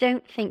 but I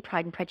don't think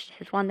Pride and Prejudice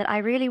is one that I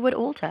really would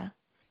alter.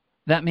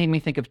 That made me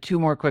think of two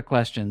more quick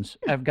questions.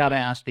 I've got to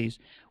ask these.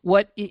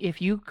 What,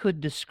 if you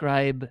could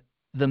describe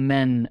the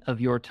men of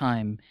your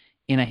time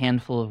in a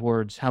handful of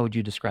words, how would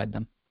you describe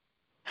them?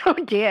 Oh,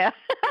 dear.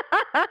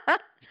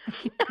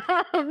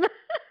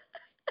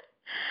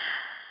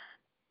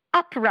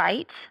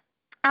 Upright,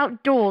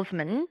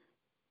 outdoorsman,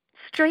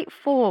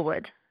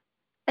 straightforward.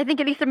 I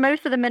think at least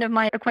most of the men of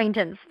my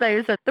acquaintance,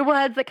 those are the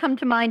words that come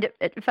to mind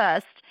at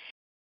first.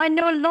 I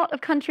know a lot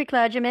of country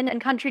clergymen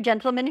and country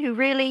gentlemen who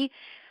really,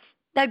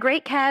 their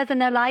great cares in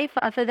their life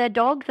are for their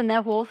dogs and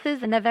their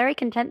horses, and they're very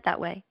content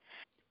that way.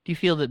 Do you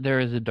feel that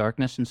there is a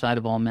darkness inside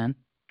of all men?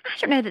 I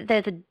don't know that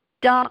there's a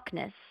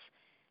darkness,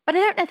 but I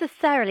don't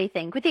necessarily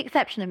think, with the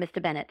exception of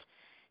Mr. Bennet,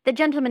 that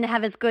gentlemen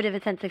have as good of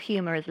a sense of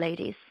humor as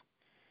ladies.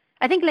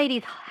 I think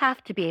ladies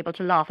have to be able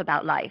to laugh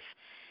about life,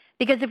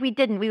 because if we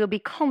didn't, we would be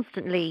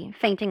constantly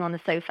fainting on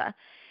the sofa.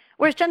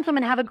 Whereas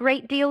gentlemen have a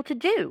great deal to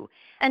do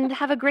and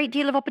have a great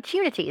deal of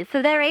opportunities,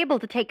 so they're able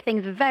to take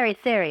things very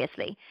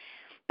seriously.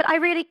 But I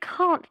really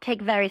can't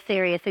take very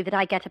seriously that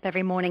I get up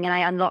every morning and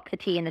I unlock the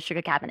tea in the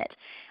sugar cabinet.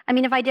 I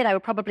mean, if I did, I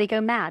would probably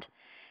go mad.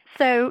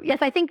 So, yes,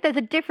 I think there's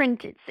a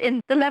difference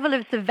in the level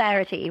of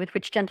severity with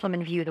which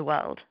gentlemen view the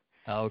world.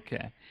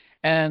 Okay.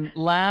 And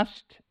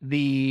last,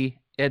 the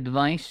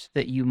advice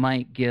that you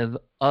might give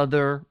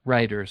other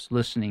writers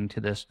listening to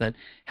this that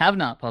have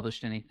not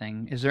published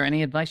anything. Is there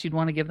any advice you'd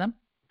want to give them?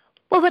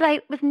 Well, what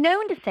I was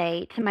known to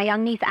say to my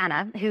young niece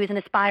Anna, who is an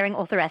aspiring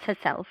authoress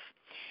herself,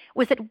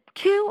 was that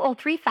 2 or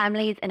 3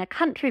 families in a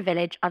country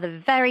village are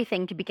the very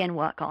thing to begin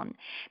work on,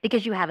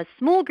 because you have a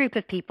small group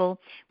of people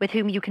with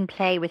whom you can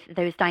play with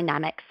those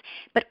dynamics,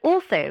 but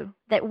also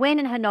that when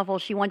in her novel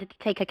she wanted to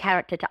take a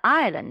character to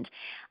Ireland,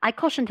 I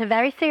cautioned her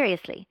very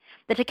seriously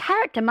that a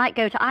character might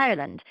go to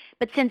Ireland,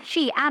 but since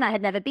she, Anna,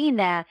 had never been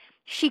there,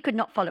 she could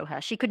not follow her.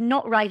 She could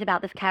not write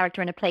about this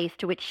character in a place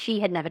to which she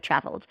had never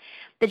traveled,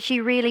 that she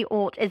really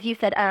ought, as you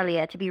said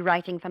earlier, to be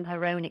writing from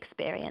her own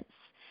experience.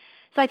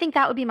 So I think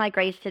that would be my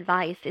greatest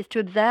advice, is to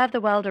observe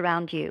the world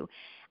around you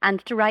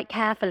and to write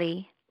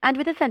carefully and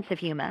with a sense of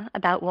humor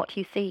about what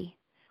you see.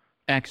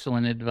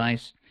 Excellent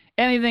advice.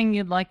 Anything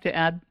you'd like to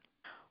add?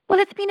 Well,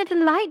 it's been a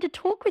delight to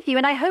talk with you,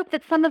 and I hope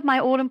that some of my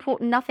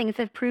all-important nothings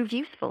have proved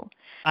useful.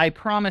 I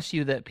promise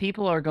you that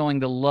people are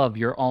going to love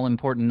your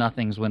all-important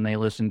nothings when they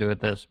listen to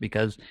this,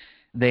 because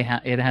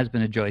it has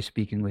been a joy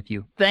speaking with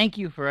you. Thank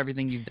you for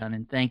everything you've done,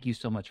 and thank you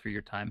so much for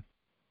your time.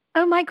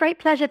 Oh, my great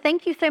pleasure.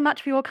 Thank you so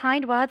much for your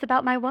kind words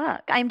about my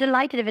work. I am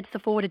delighted if it's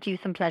afforded you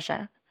some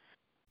pleasure.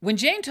 When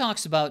Jane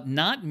talks about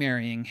not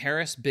marrying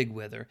Harris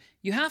Bigwither,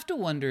 you have to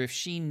wonder if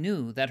she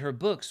knew that her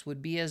books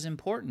would be as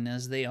important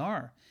as they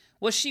are.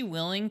 Was she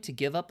willing to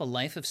give up a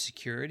life of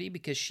security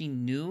because she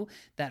knew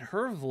that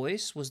her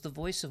voice was the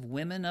voice of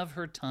women of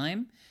her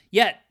time?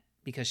 Yet,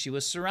 because she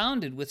was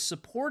surrounded with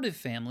supportive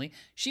family,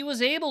 she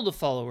was able to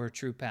follow her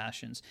true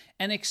passions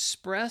and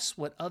express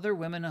what other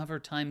women of her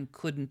time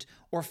couldn't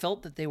or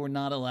felt that they were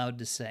not allowed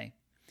to say.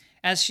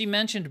 As she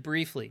mentioned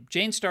briefly,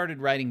 Jane started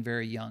writing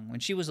very young.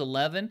 When she was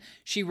 11,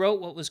 she wrote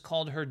what was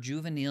called her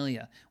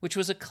Juvenilia, which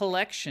was a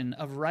collection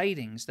of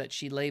writings that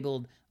she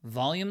labeled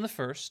Volume the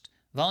First,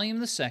 Volume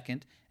the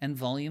Second, and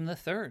Volume the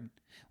Third.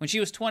 When she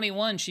was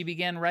 21, she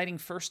began writing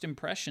First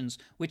Impressions,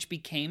 which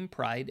became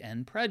Pride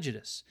and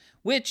Prejudice,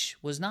 which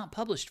was not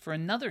published for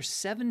another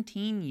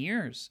 17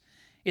 years.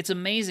 It's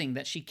amazing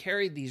that she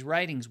carried these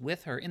writings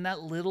with her in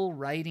that little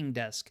writing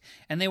desk,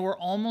 and they were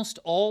almost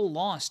all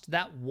lost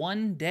that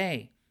one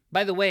day.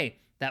 By the way,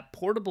 that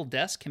portable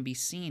desk can be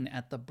seen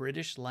at the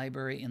British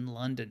Library in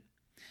London.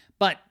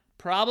 But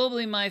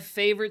probably my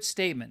favorite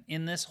statement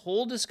in this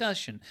whole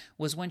discussion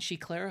was when she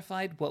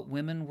clarified what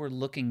women were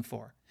looking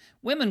for.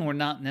 Women were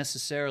not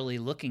necessarily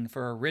looking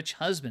for a rich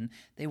husband.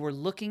 They were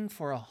looking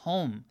for a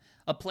home,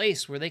 a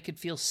place where they could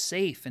feel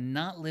safe and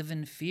not live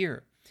in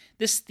fear.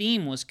 This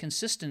theme was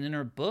consistent in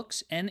her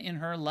books and in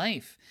her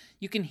life.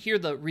 You can hear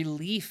the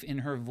relief in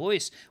her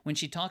voice when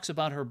she talks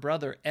about her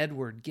brother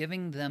Edward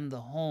giving them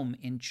the home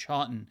in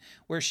Chawton,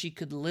 where she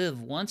could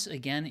live once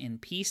again in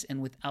peace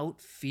and without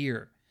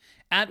fear.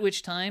 At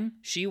which time,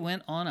 she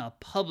went on a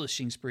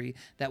publishing spree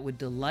that would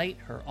delight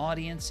her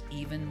audience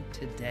even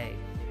today.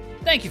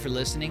 Thank you for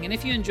listening, and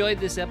if you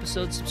enjoyed this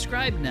episode,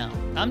 subscribe now.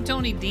 I'm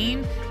Tony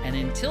Dean, and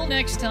until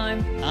next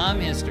time, I'm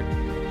History.